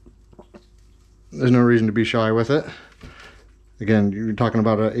 There's no reason to be shy with it. Again, you're talking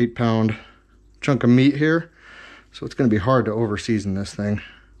about an 8-pound chunk of meat here, so it's going to be hard to over season this thing.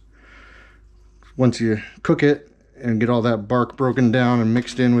 Once you cook it and get all that bark broken down and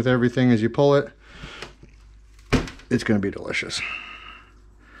mixed in with everything as you pull it, it's going to be delicious.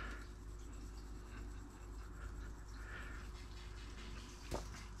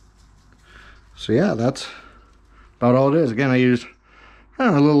 So yeah, that's about all it is. Again, I used, I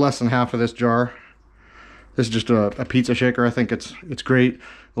don't know, a little less than half of this jar. This is just a pizza shaker. I think it's great.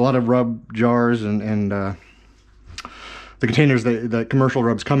 A lot of rub jars and the containers that commercial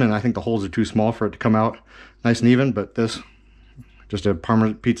rubs come in, I think the holes are too small for it to come out nice and even, but this, just a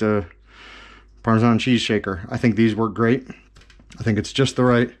Parmesan pizza Parmesan cheese shaker. I think these work great. I think it's just the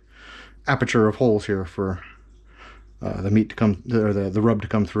right aperture of holes here for the meat to come, or the rub to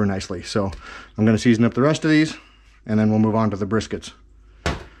come through nicely. So I'm going to season up the rest of these, and then we'll move on to the briskets.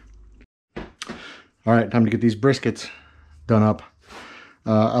 All right, time to get these briskets done up.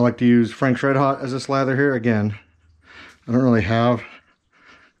 I like to use Frank's Red Hot as a slather here. Again, I don't really have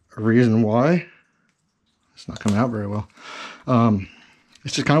a reason why. It's not coming out very well.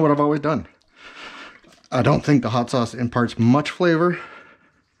 It's just kind of what I've always done. I don't think the hot sauce imparts much flavor,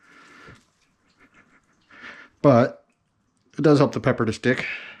 but it does help the pepper to stick.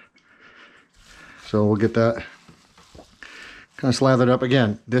 So we'll get that kind of slathered up.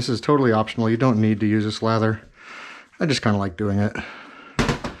 Again, this is totally optional. You don't need to use a slather. I just kind of like doing it.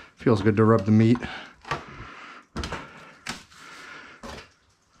 Feels good to rub the meat.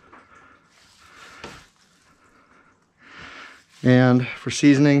 And for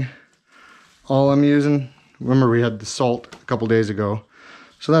seasoning, all I'm using, remember we had the salt a couple days ago,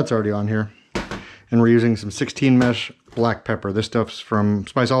 so that's already on here. And we're using some 16 mesh black pepper. This stuff's from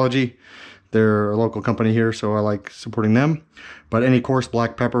Spiceology. They're a local company here, so I like supporting them. But any coarse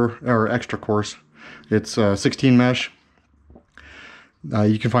black pepper, or extra coarse, it's 16 mesh.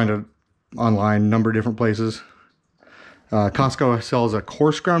 You can find it online, a number of different places. Costco sells a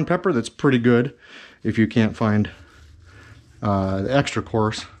coarse ground pepper that's pretty good if you can't find the extra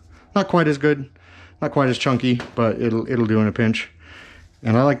coarse. Not quite as good, not quite as chunky, but it'll do in a pinch.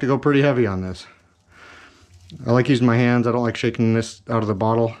 And I like to go pretty heavy on this. I like using my hands. I don't like shaking this out of the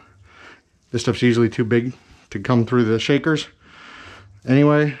bottle. This stuff's usually too big to come through the shakers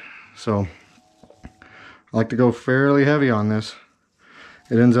anyway, so I like to go fairly heavy on this.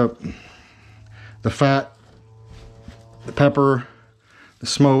 It ends up, the fat, the pepper, the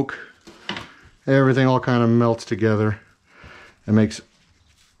smoke, everything all kind of melts together. It makes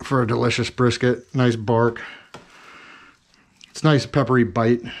for a delicious brisket. Nice bark. It's nice peppery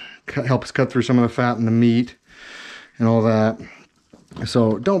bite. Helps cut through some of the fat in the meat and all that.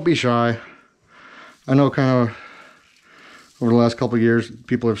 So don't be shy. I know kind of over the last couple of years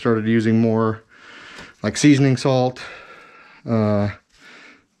people have started using more like seasoning salt.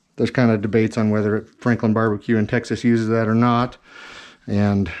 There's kind of debates on whether Franklin Barbecue in Texas uses that or not,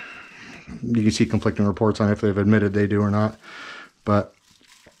 and you can see conflicting reports on if they've admitted they do or not. But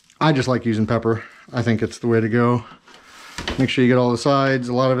I just like using pepper. I think it's the way to go. Make sure you get all the sides.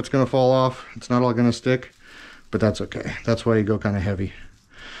 A lot of it's going to fall off. It's not all going to stick, but that's okay. That's why you go kind of heavy.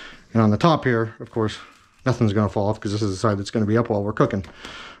 And on the top here, of course, nothing's going to fall off because this is the side that's going to be up while we're cooking.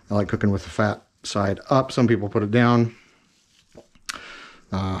 I like cooking with the fat side up. Some people put it down.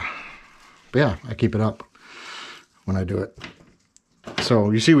 But yeah, I keep it up when I do it. So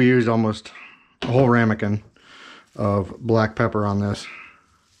you see we used almost a whole ramekin of black pepper on this.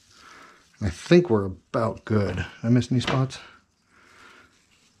 I think we're about good. Did I miss any spots?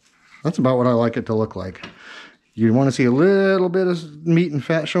 That's about what I like it to look like. You want to see a little bit of meat and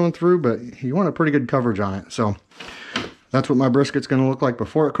fat showing through, but you want a pretty good coverage on it. So that's what my brisket's going to look like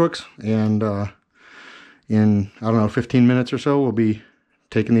before it cooks. And in, I don't know, 15 minutes or so, we'll be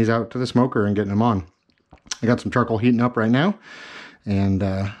taking these out to the smoker and getting them on. I got some charcoal heating up right now, and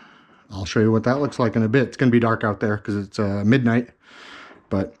I'll show you what that looks like in a bit. It's going to be dark out there because it's midnight,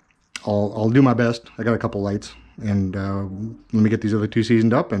 but I'll do my best. I got a couple lights, and let me get these other two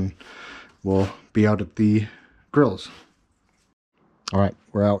seasoned up, and we'll be out at the grills. All right,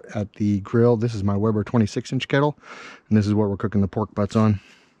 we're out at the grill. This is my Weber 26-inch kettle, and this is what we're cooking the pork butts on.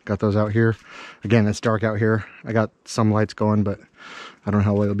 Got those out here. Again, it's dark out here. I got some lights going, but I don't know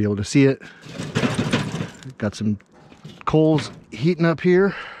how well you'll be able to see it. Got some coals heating up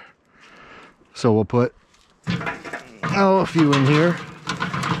here. So we'll put, a few in here.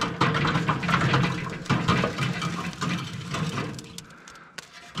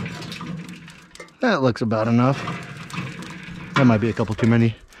 That looks about enough. That might be a couple too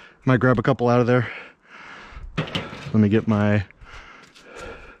many. Might grab a couple out of there. Let me get my,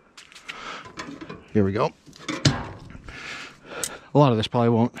 here we go. A lot of this probably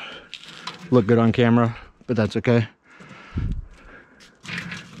won't look good on camera, but that's okay.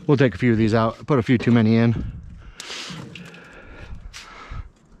 We'll take a few of these out, put a few too many in.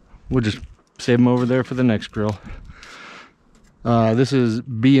 We'll just save them over there for the next grill. This is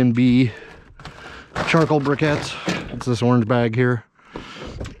B&B charcoal briquettes. It's this orange bag here.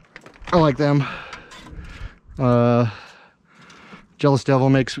 I like them. Jealous Devil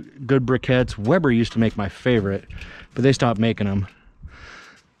makes good briquettes. Weber used to make my favorite, but they stopped making them.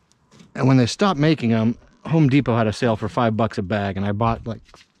 And when they stopped making them, Home Depot had a sale for $5 a bag, and I bought like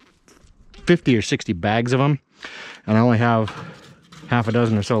 50 or 60 bags of them, and I only have half a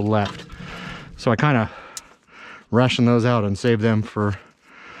dozen or so left. So I kind of ration those out and save them for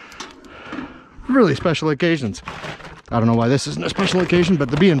really special occasions. I don't know why this isn't a special occasion, but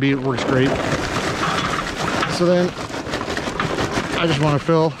the B&B works great. So then I just want to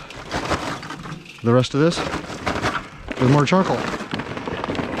fill the rest of this with more charcoal.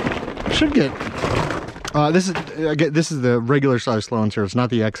 Should get this is the regular size Sloan's here. It's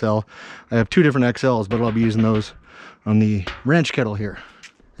not the XL. I have 2 different XLs, but I'll be using those on the ranch kettle here,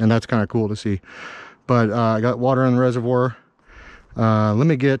 and that's kind of cool to see. But I got water in the reservoir. Let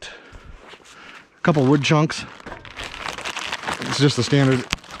me get a couple wood chunks. It's just the standard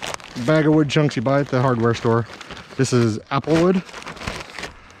bag of wood chunks you buy at the hardware store. This is apple wood.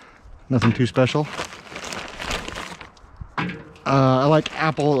 Nothing too special. I like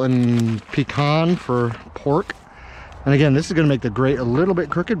apple and pecan for pork. And again, this is going to make the grate a little bit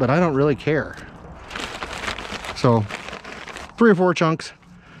crooked, but I don't really care. So 3 or 4 chunks.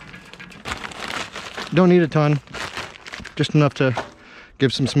 Don't need a ton. Just enough to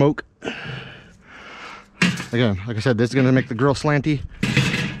give some smoke. Again, like I said, this is going to make the grill slanty.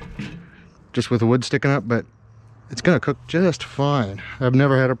 Just with the wood sticking up, but it's going to cook just fine. I've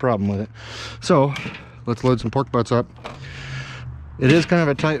never had a problem with it. So let's load some pork butts up. It is kind of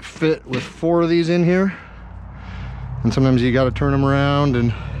a tight fit with 4 of these in here, and sometimes you got to turn them around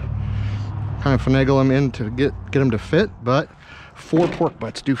and kind of finagle them in to get them to fit, but 4 pork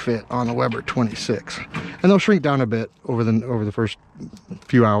butts do fit on the Weber 26, and they'll shrink down a bit over the first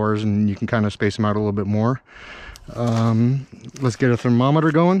few hours, and you can kind of space them out a little bit more. Let's get a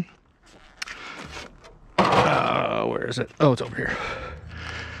thermometer going. Where is it? Oh, it's over here.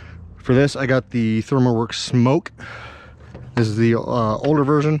 For this, I got the ThermoWorks Smoke. This is the older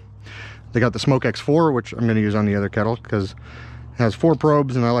version. They got the Smoke X4, which I'm going to use on the other kettle because it has 4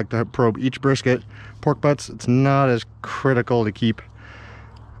 probes, and I like to probe each brisket. Pork butts, it's not as critical to keep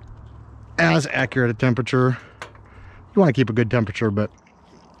as accurate a temperature. You want to keep a good temperature, but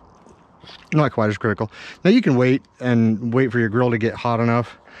not quite as critical. Now you can wait for your grill to get hot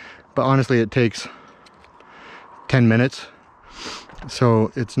enough, but honestly it takes 10 minutes.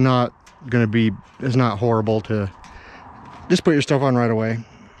 So it's not horrible to just put your stuff on right away.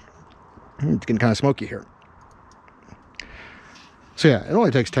 It's getting kind of smoky here. So yeah, it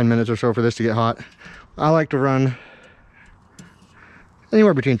only takes 10 minutes or so for this to get hot. I like to run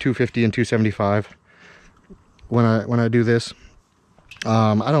anywhere between 250 and 275 when I do this.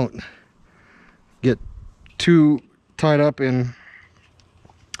 I don't get too tied up in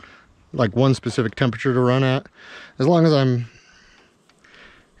like one specific temperature to run at. As long as I'm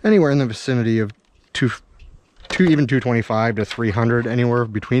anywhere in the vicinity of even 225 to 300, anywhere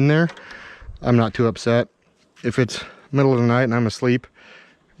between there, I'm not too upset. If it's middle of the night and I'm asleep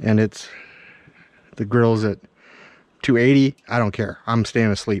and the grill's at 280, I don't care. I'm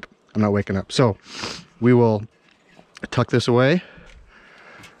staying asleep. I'm not waking up. So we will tuck this away,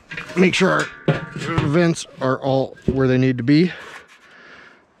 make sure our vents are all where they need to be.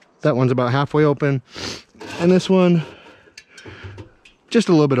 That one's about halfway open, and this one just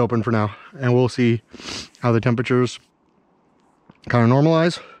a little bit open for now, and we'll see how the temperatures kind of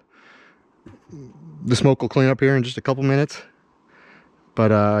normalize. The smoke will clean up here in just a couple minutes, but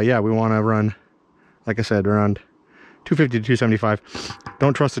yeah, we want to run, like I said, around 250 to 275.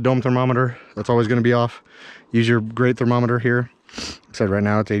 Don't trust the dome thermometer. That's always going to be off. Use your grate thermometer here. Like I said, right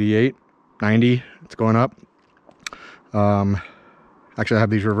now it's 88, 90. It's going up. Actually, I have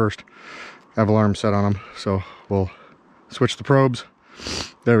these reversed. I have alarms set on them, so we'll switch the probes.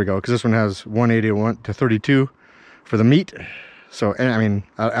 There we go, because this one has 180 to 32 for the meat. So, and I mean,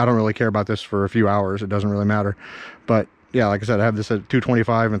 I don't really care about this for a few hours. It doesn't really matter. But yeah, like I said, I have this at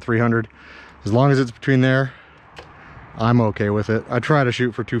 225 and 300. As long as it's between there, I'm okay with it. I try to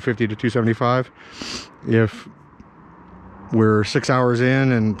shoot for 250 to 275. If we're 6 hours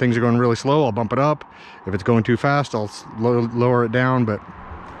in and things are going really slow, I'll bump it up. If it's going too fast, I'll lower it down, but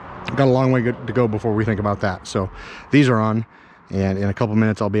I've got a long way to go before we think about that. So these are on, and in a couple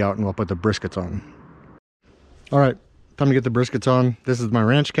minutes I'll be out and we'll put the briskets on. All right, time to get the briskets on. This is my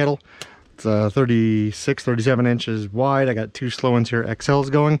ranch kettle. It's 36, 37 inches wide. I got 2 Sloan's here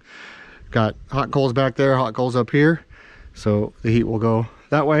XLs going. Got hot coals back there, hot coals up here. So the heat will go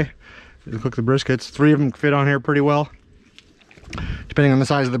that way. To cook the briskets. 3 of them fit on here pretty well. Depending on the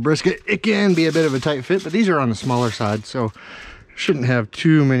size of the brisket, it can be a bit of a tight fit, but these are on the smaller side, so shouldn't have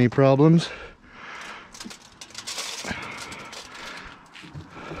too many problems.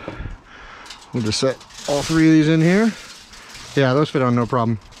 We'll just set all 3 of these in here. Yeah, those fit on no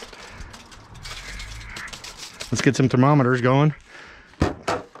problem. Let's get some thermometers going.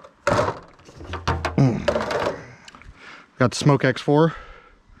 Got the Smoke X4.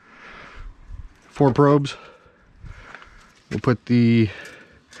 4 probes. We'll put the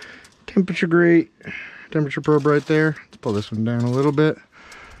temperature probe right there. Let's pull this one down a little bit.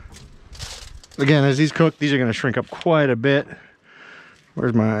 Again, as these cook, these are going to shrink up quite a bit.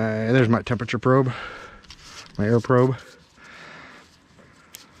 There's my temperature probe, my air probe.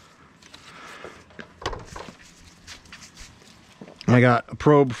 And I got a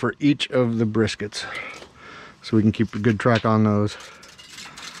probe for each of the briskets, so we can keep a good track on those.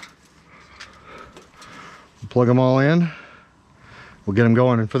 We'll plug them all in. We'll get them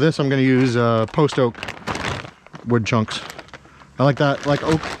going. And for this, I'm going to use post oak wood chunks. I like that, like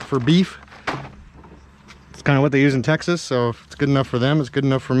oak for beef. It's kind of what they use in Texas, so if it's good enough for them, it's good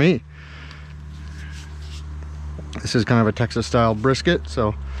enough for me. This is kind of a Texas style brisket,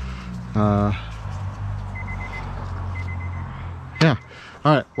 so yeah.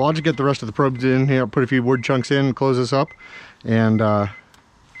 All right, well, I'll just get the rest of the probes in here, put a few wood chunks in, close this up, and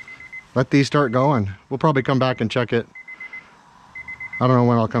let these start going. We'll probably come back and check it. I don't know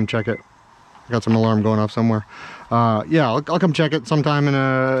when I'll come check it. I got some alarm going off somewhere. Yeah, I'll come check it sometime in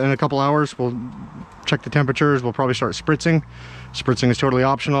a couple hours. We'll check the temperatures. We'll probably start spritzing. Spritzing is totally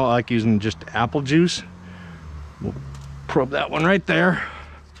optional. I like using just apple juice. We'll probe that one right there.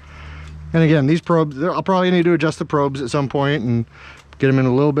 And again, these probes, I'll probably need to adjust the probes at some point and get them in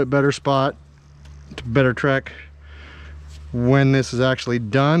a little bit better spot to better track when this is actually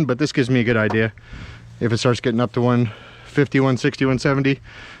done. But this gives me a good idea. If it starts getting up to 150, 160, 170,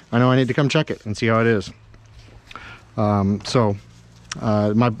 I know I need to come check it and see how it is. My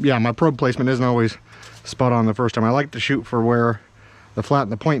probe placement isn't always spot on the first time. I like to shoot for where the flat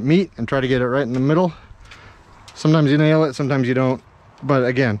and the point meet and try to get it right in the middle. Sometimes you nail it, sometimes you don't. But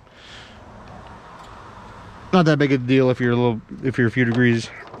again, not that big a deal if you're a few degrees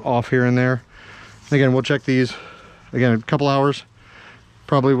off here and there. Again, we'll check these again in a couple hours.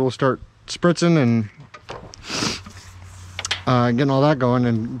 Probably we'll start spritzing and getting all that going,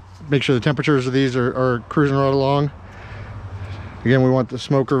 and make sure the temperatures of these are cruising right along. Again, we want the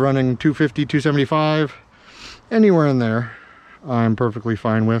smoker running 250, 275, anywhere in there I'm perfectly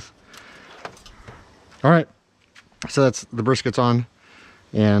fine with. All right, so that's the briskets on,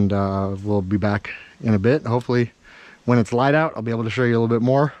 and we'll be back in a bit. Hopefully when it's light out, I'll be able to show you a little bit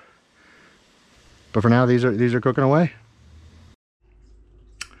more, but for now these are cooking away.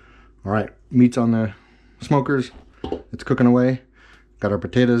 All right, meat's on the smokers, it's cooking away. Got our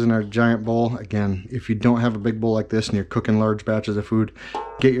potatoes in our giant bowl. Again, if you don't have a big bowl like this and you're cooking large batches of food,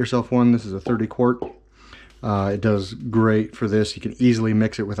 get yourself one. This is a 30 quart. It does great for this. You can easily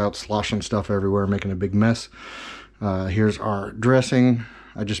mix it without sloshing stuff everywhere, making a big mess. Here's our dressing.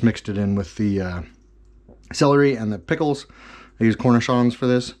 I just mixed it in with the celery and the pickles. I use cornichons for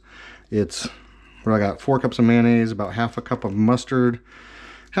this. It's where I got 4 cups of mayonnaise, about half a cup of mustard,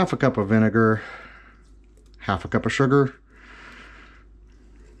 half a cup of vinegar, half a cup of sugar.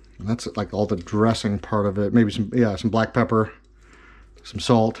 And that's like all the dressing part of it. Maybe some black pepper, some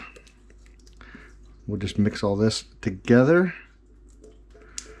salt. We'll just mix all this together.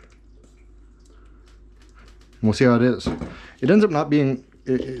 And we'll see how it is. It ends up not being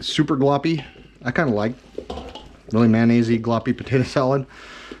super gloppy. I kind of like really mayonnaise-y, gloppy potato salad.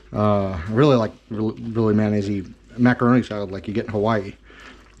 I really like really mayonnaise-y macaroni salad like you get in Hawaii.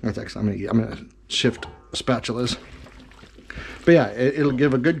 That's actually, I'm gonna shift spatulas. But yeah, it'll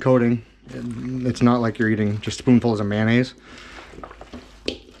give a good coating. It's not like you're eating just spoonfuls of mayonnaise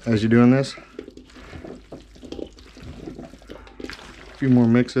as you're doing this. A few more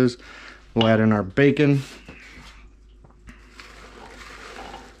mixes. We'll add in our bacon.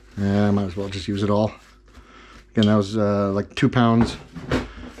 Yeah, I might as well just use it all. Again, that was like 2 pounds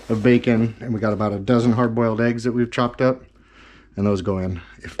of bacon, and we got about a dozen hard-boiled eggs that we've chopped up, and those go in.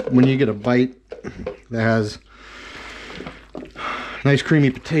 When you get a bite that has nice creamy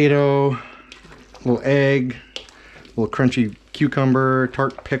potato, little egg, little crunchy cucumber,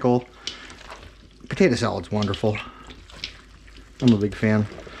 tart pickle. Potato salad's wonderful. I'm a big fan.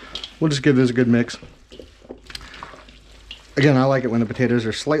 We'll just give this a good mix. Again, I like it when the potatoes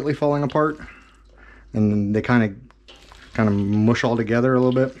are slightly falling apart and they kind of mush all together a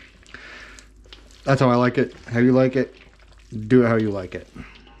little bit. That's how I like it. How you like it, do it how you like it.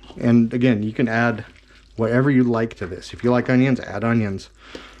 And again, you can add whatever you like to this. If you like onions, add onions.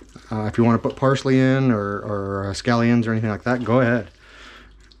 If you want to put parsley in or scallions or anything like that, go ahead.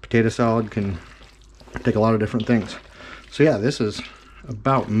 Potato salad can take a lot of different things. So yeah, this is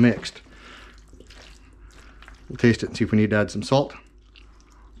about mixed. We'll taste it and see if we need to add some salt.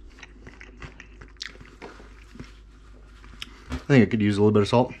 I think I could use a little bit of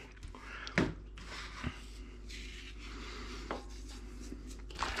salt.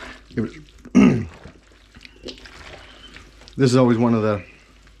 Give it This is always one of the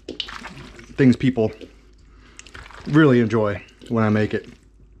things people really enjoy when I make it.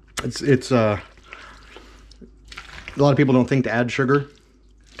 It's a lot of people don't think to add sugar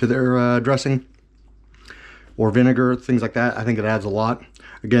to their dressing or vinegar, things like that. I think it adds a lot.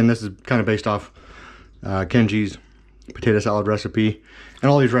 Again, this is kind of based off Kenji's potato salad recipe,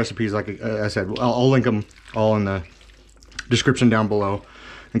 and all these recipes, like I said, I'll link them all in the description down below,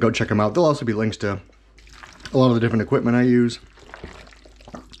 and go check them out. There'll also be links to a lot of the different equipment I use,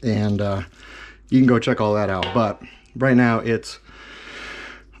 and you can go check all that out. But right now it's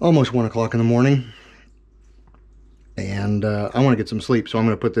almost 1 o'clock in the morning, and I want to get some sleep, so I'm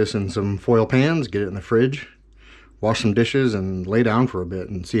going to put this in some foil pans, get it in the fridge, wash some dishes, and lay down for a bit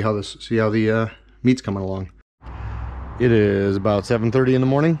and see how the meat's coming along. It is about 7:30 in the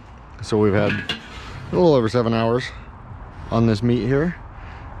morning, so we've had a little over 7 hours on this meat here.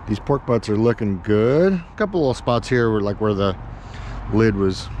 These pork butts are looking good. A couple little spots here where the lid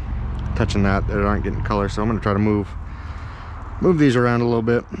was touching that aren't getting color, so I'm going to try to move these around a little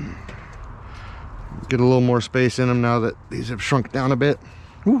bit, get a little more space in them now that these have shrunk down a bit.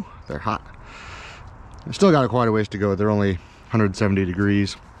 Ooh, they're hot. They still got quite a ways to go. They're only 170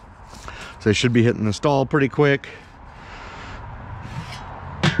 degrees, so they should be hitting the stall pretty quick.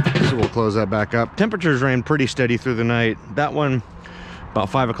 So we'll close that back up. Temperatures ran pretty steady through the night. That one, about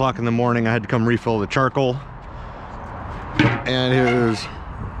 5 o'clock in the morning, I had to come refill the charcoal. And here's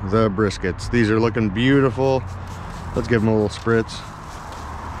the briskets. These are looking beautiful. Let's give them a little spritz.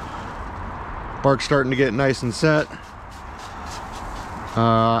 Bark's starting to get nice and set.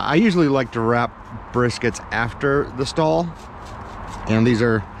 I usually like to wrap briskets after the stall, and these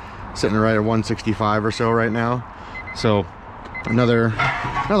are sitting right at 165 or so right now. So another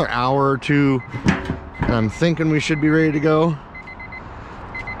hour or two, and I'm thinking we should be ready to go.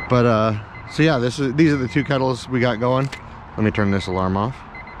 But so yeah, these are the two kettles we got going. Let me turn this alarm off.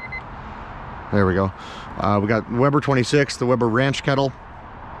 There we go. We got Weber 26, the Weber Ranch kettle.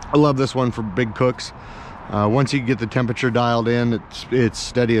 I love this one for big cooks. Once you get the temperature dialed in, it's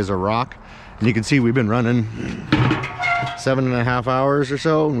steady as a rock. And you can see we've been running 7.5 hours or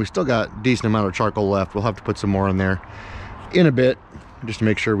so, and we still got a decent amount of charcoal left. We'll have to put some more in there in a bit, just to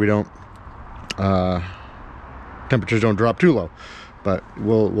make sure we don't temperatures don't drop too low. But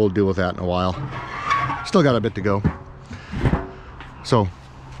we'll deal with that in a while. Still got a bit to go. So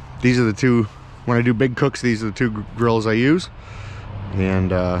these are the two, when I do big cooks, these are the two grills I use. And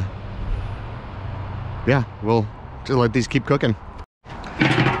yeah, we'll just let these keep cooking.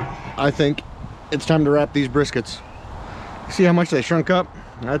 I think it's time to wrap these briskets. See how much they shrunk up?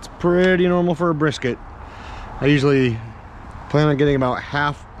 That's pretty normal for a brisket. I usually plan on getting about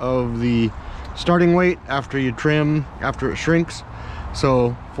half of the starting weight after you trim, after it shrinks.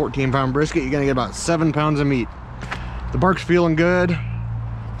 So 14-pound brisket, you're gonna get about 7 pounds of meat. The bark's feeling good,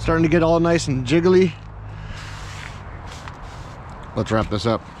 starting to get all nice and jiggly. Let's wrap this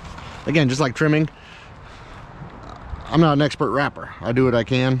up. Again, just like trimming, I'm not an expert wrapper. I do what I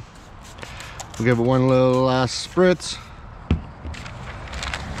can. We'll give it one little last spritz.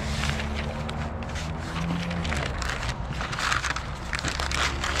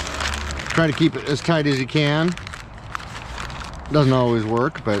 Try to keep it as tight as you can. Doesn't always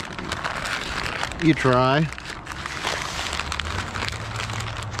work, but you try.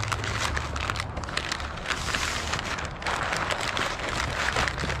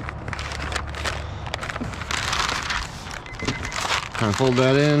 Kind of fold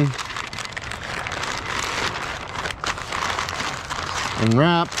that in and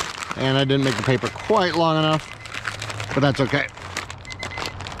wrap. And I didn't make the paper quite long enough, but that's okay.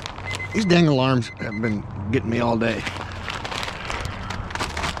 These dang alarms have been getting me all day.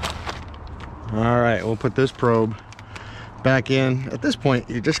 All right, we'll put this probe back in. At this point,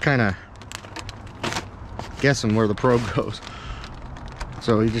 you're just kind of guessing where the probe goes.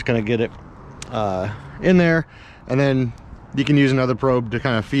 So you just kind of get it in there, and then you can use another probe to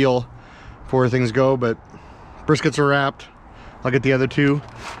kind of feel for where things go. But briskets are wrapped. I'll get the other two.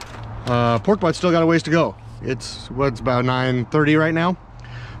 Pork butt's still got a ways to go. It's about 9:30 right now.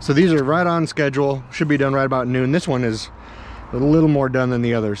 So these are right on schedule. Should be done right about noon. This one is a little more done than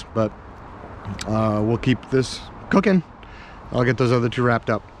the others, but we'll keep this cooking. I'll get those other two wrapped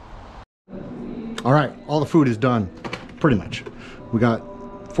up. All right, all the food is done, pretty much. We got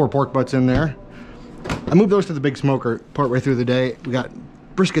 4 pork butts in there. I moved those to the big smoker partway through the day. We got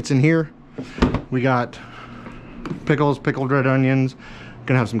briskets in here. We got pickles, pickled red onions.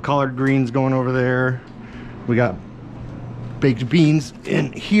 Gonna have some collard greens going over there. We got baked beans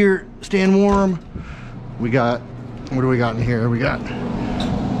in here, staying warm. We got, what do we got in here? We got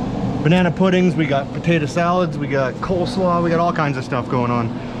banana puddings, we got potato salads, we got coleslaw, we got all kinds of stuff going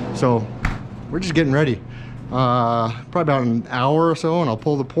on. So we're just getting ready. Probably about an hour or so, and I'll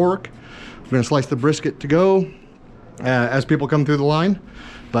pull the pork. I'm gonna slice the brisket to go as people come through the line.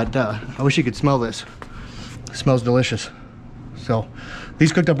 But I wish you could smell this. It smells delicious. So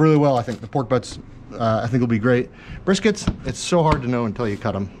these cooked up really well. I think the pork butts I think will be great. Briskets, it's so hard to know until you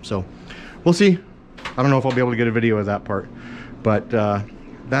cut them. So we'll see. I don't know if I'll be able to get a video of that part, but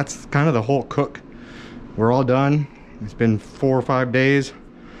that's kind of the whole cook. We're all done. It's been 4 or 5 days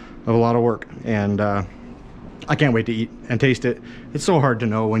of a lot of work, and I can't wait to eat and taste it. It's so hard to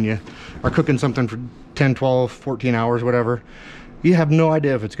know when you are cooking something for 10, 12, 14 hours, whatever. You have no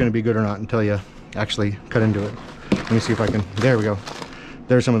idea if it's going to be good or not until you actually cut into it. Let me see if I can, there we go.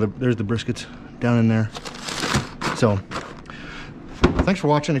 There's there's the briskets down in there. So thanks for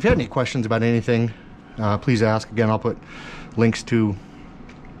watching. If you have any questions about anything, please ask. Again, I'll put links to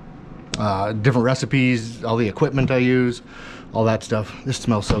different recipes, all the equipment I use, all that stuff. This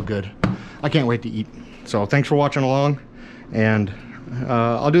smells so good. I can't wait to eat. So thanks for watching along, and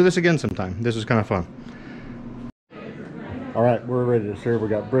I'll do this again sometime. This was kind of fun. All right, we're ready to serve. We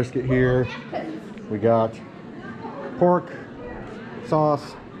got brisket here. We got pork,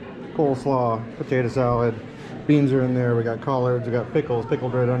 sauce, coleslaw, potato salad, beans are in there. We got collards, we got pickles,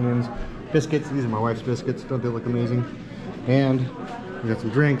 pickled red onions, biscuits. These are my wife's biscuits. Don't they look amazing? And we got some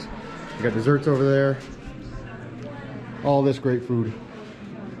drinks. We got desserts over there. All this great food.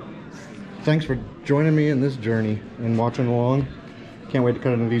 Thanks for joining me in this journey and watching along. Can't wait to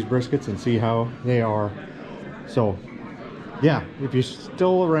cut into these briskets and see how they are. So yeah, if you're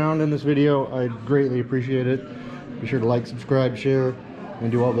still around in this video, I'd greatly appreciate it. Be sure to like, subscribe, share,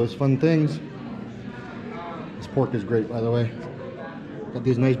 and do all those fun things. This pork is great, by the way. Got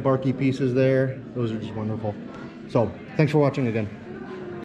these nice barky pieces there. Those are just wonderful. So thanks for watching again.